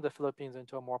transform the Philippines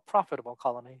into a more profitable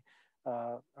colony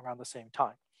around the same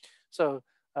time. So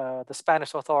the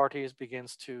Spanish authorities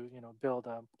begins to build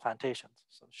plantations,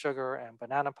 so sugar and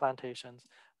banana plantations.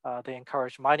 They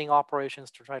encourage mining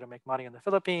operations to try to make money in the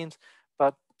Philippines,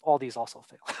 but all these also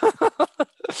fail.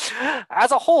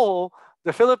 As a whole,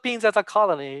 the Philippines as a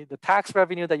colony, the tax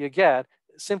revenue that you get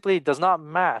simply does not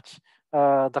match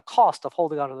the cost of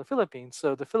holding on to the Philippines.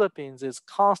 So the Philippines is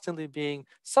constantly being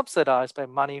subsidized by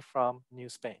money from New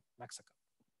Spain, Mexico,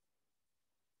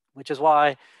 which is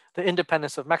why the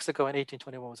independence of Mexico in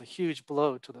 1821 was a huge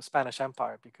blow to the Spanish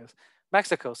Empire, because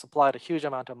Mexico supplied a huge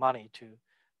amount of money to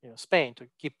Spain to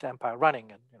keep the empire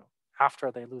running. And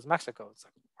after they lose Mexico, it's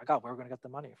like, oh my God, where are we going to get the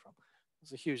money from?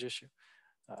 It's a huge issue.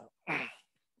 All right.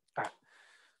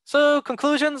 So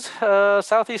conclusions,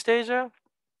 Southeast Asia,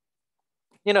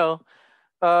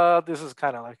 this is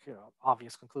kind of like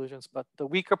obvious conclusions, but the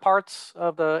weaker parts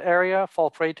of the area fall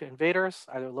prey to invaders,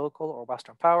 either local or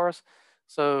Western powers.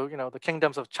 So the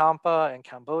kingdoms of Champa and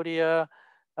Cambodia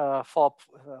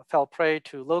fell prey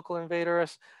to local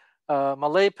invaders.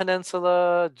 Malay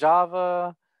Peninsula,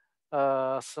 Java,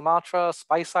 Sumatra,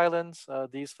 Spice Islands,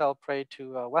 these fell prey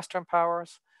to Western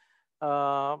powers.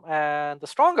 And the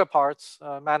stronger parts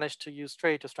managed to use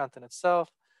trade to strengthen itself.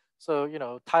 So,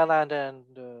 Thailand and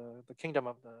the kingdom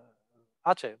of the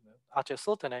Aceh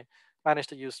Sultanate managed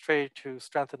to use trade to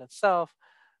strengthen itself.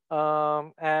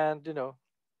 And,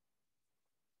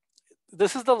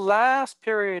 this is the last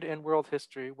period in world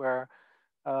history where,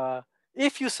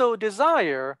 if you so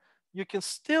desire, you can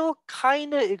still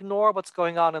kind of ignore what's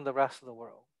going on in the rest of the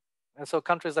world. And so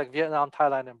countries like Vietnam,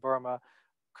 Thailand, and Burma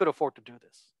could afford to do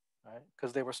this, right?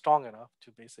 Because they were strong enough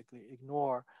to basically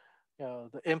ignore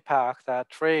the impact that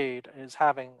trade is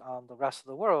having on the rest of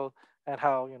the world and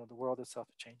how the world itself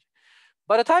is changing.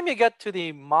 By the time you get to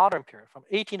the modern period, from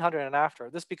 1800 and after,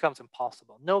 this becomes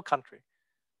impossible. No country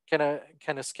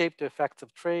can escape the effects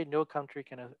of trade. No country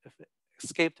can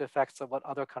escape the effects of what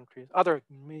other countries, other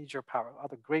major powers,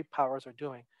 other great powers are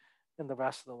doing in the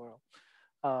rest of the world.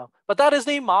 But that is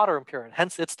the modern period.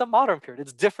 Hence, it's the modern period.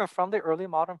 It's different from the early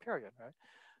modern period,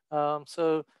 right?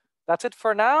 So that's it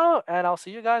for now, and I'll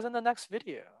see you guys in the next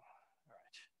video. All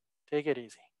right, take it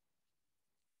easy.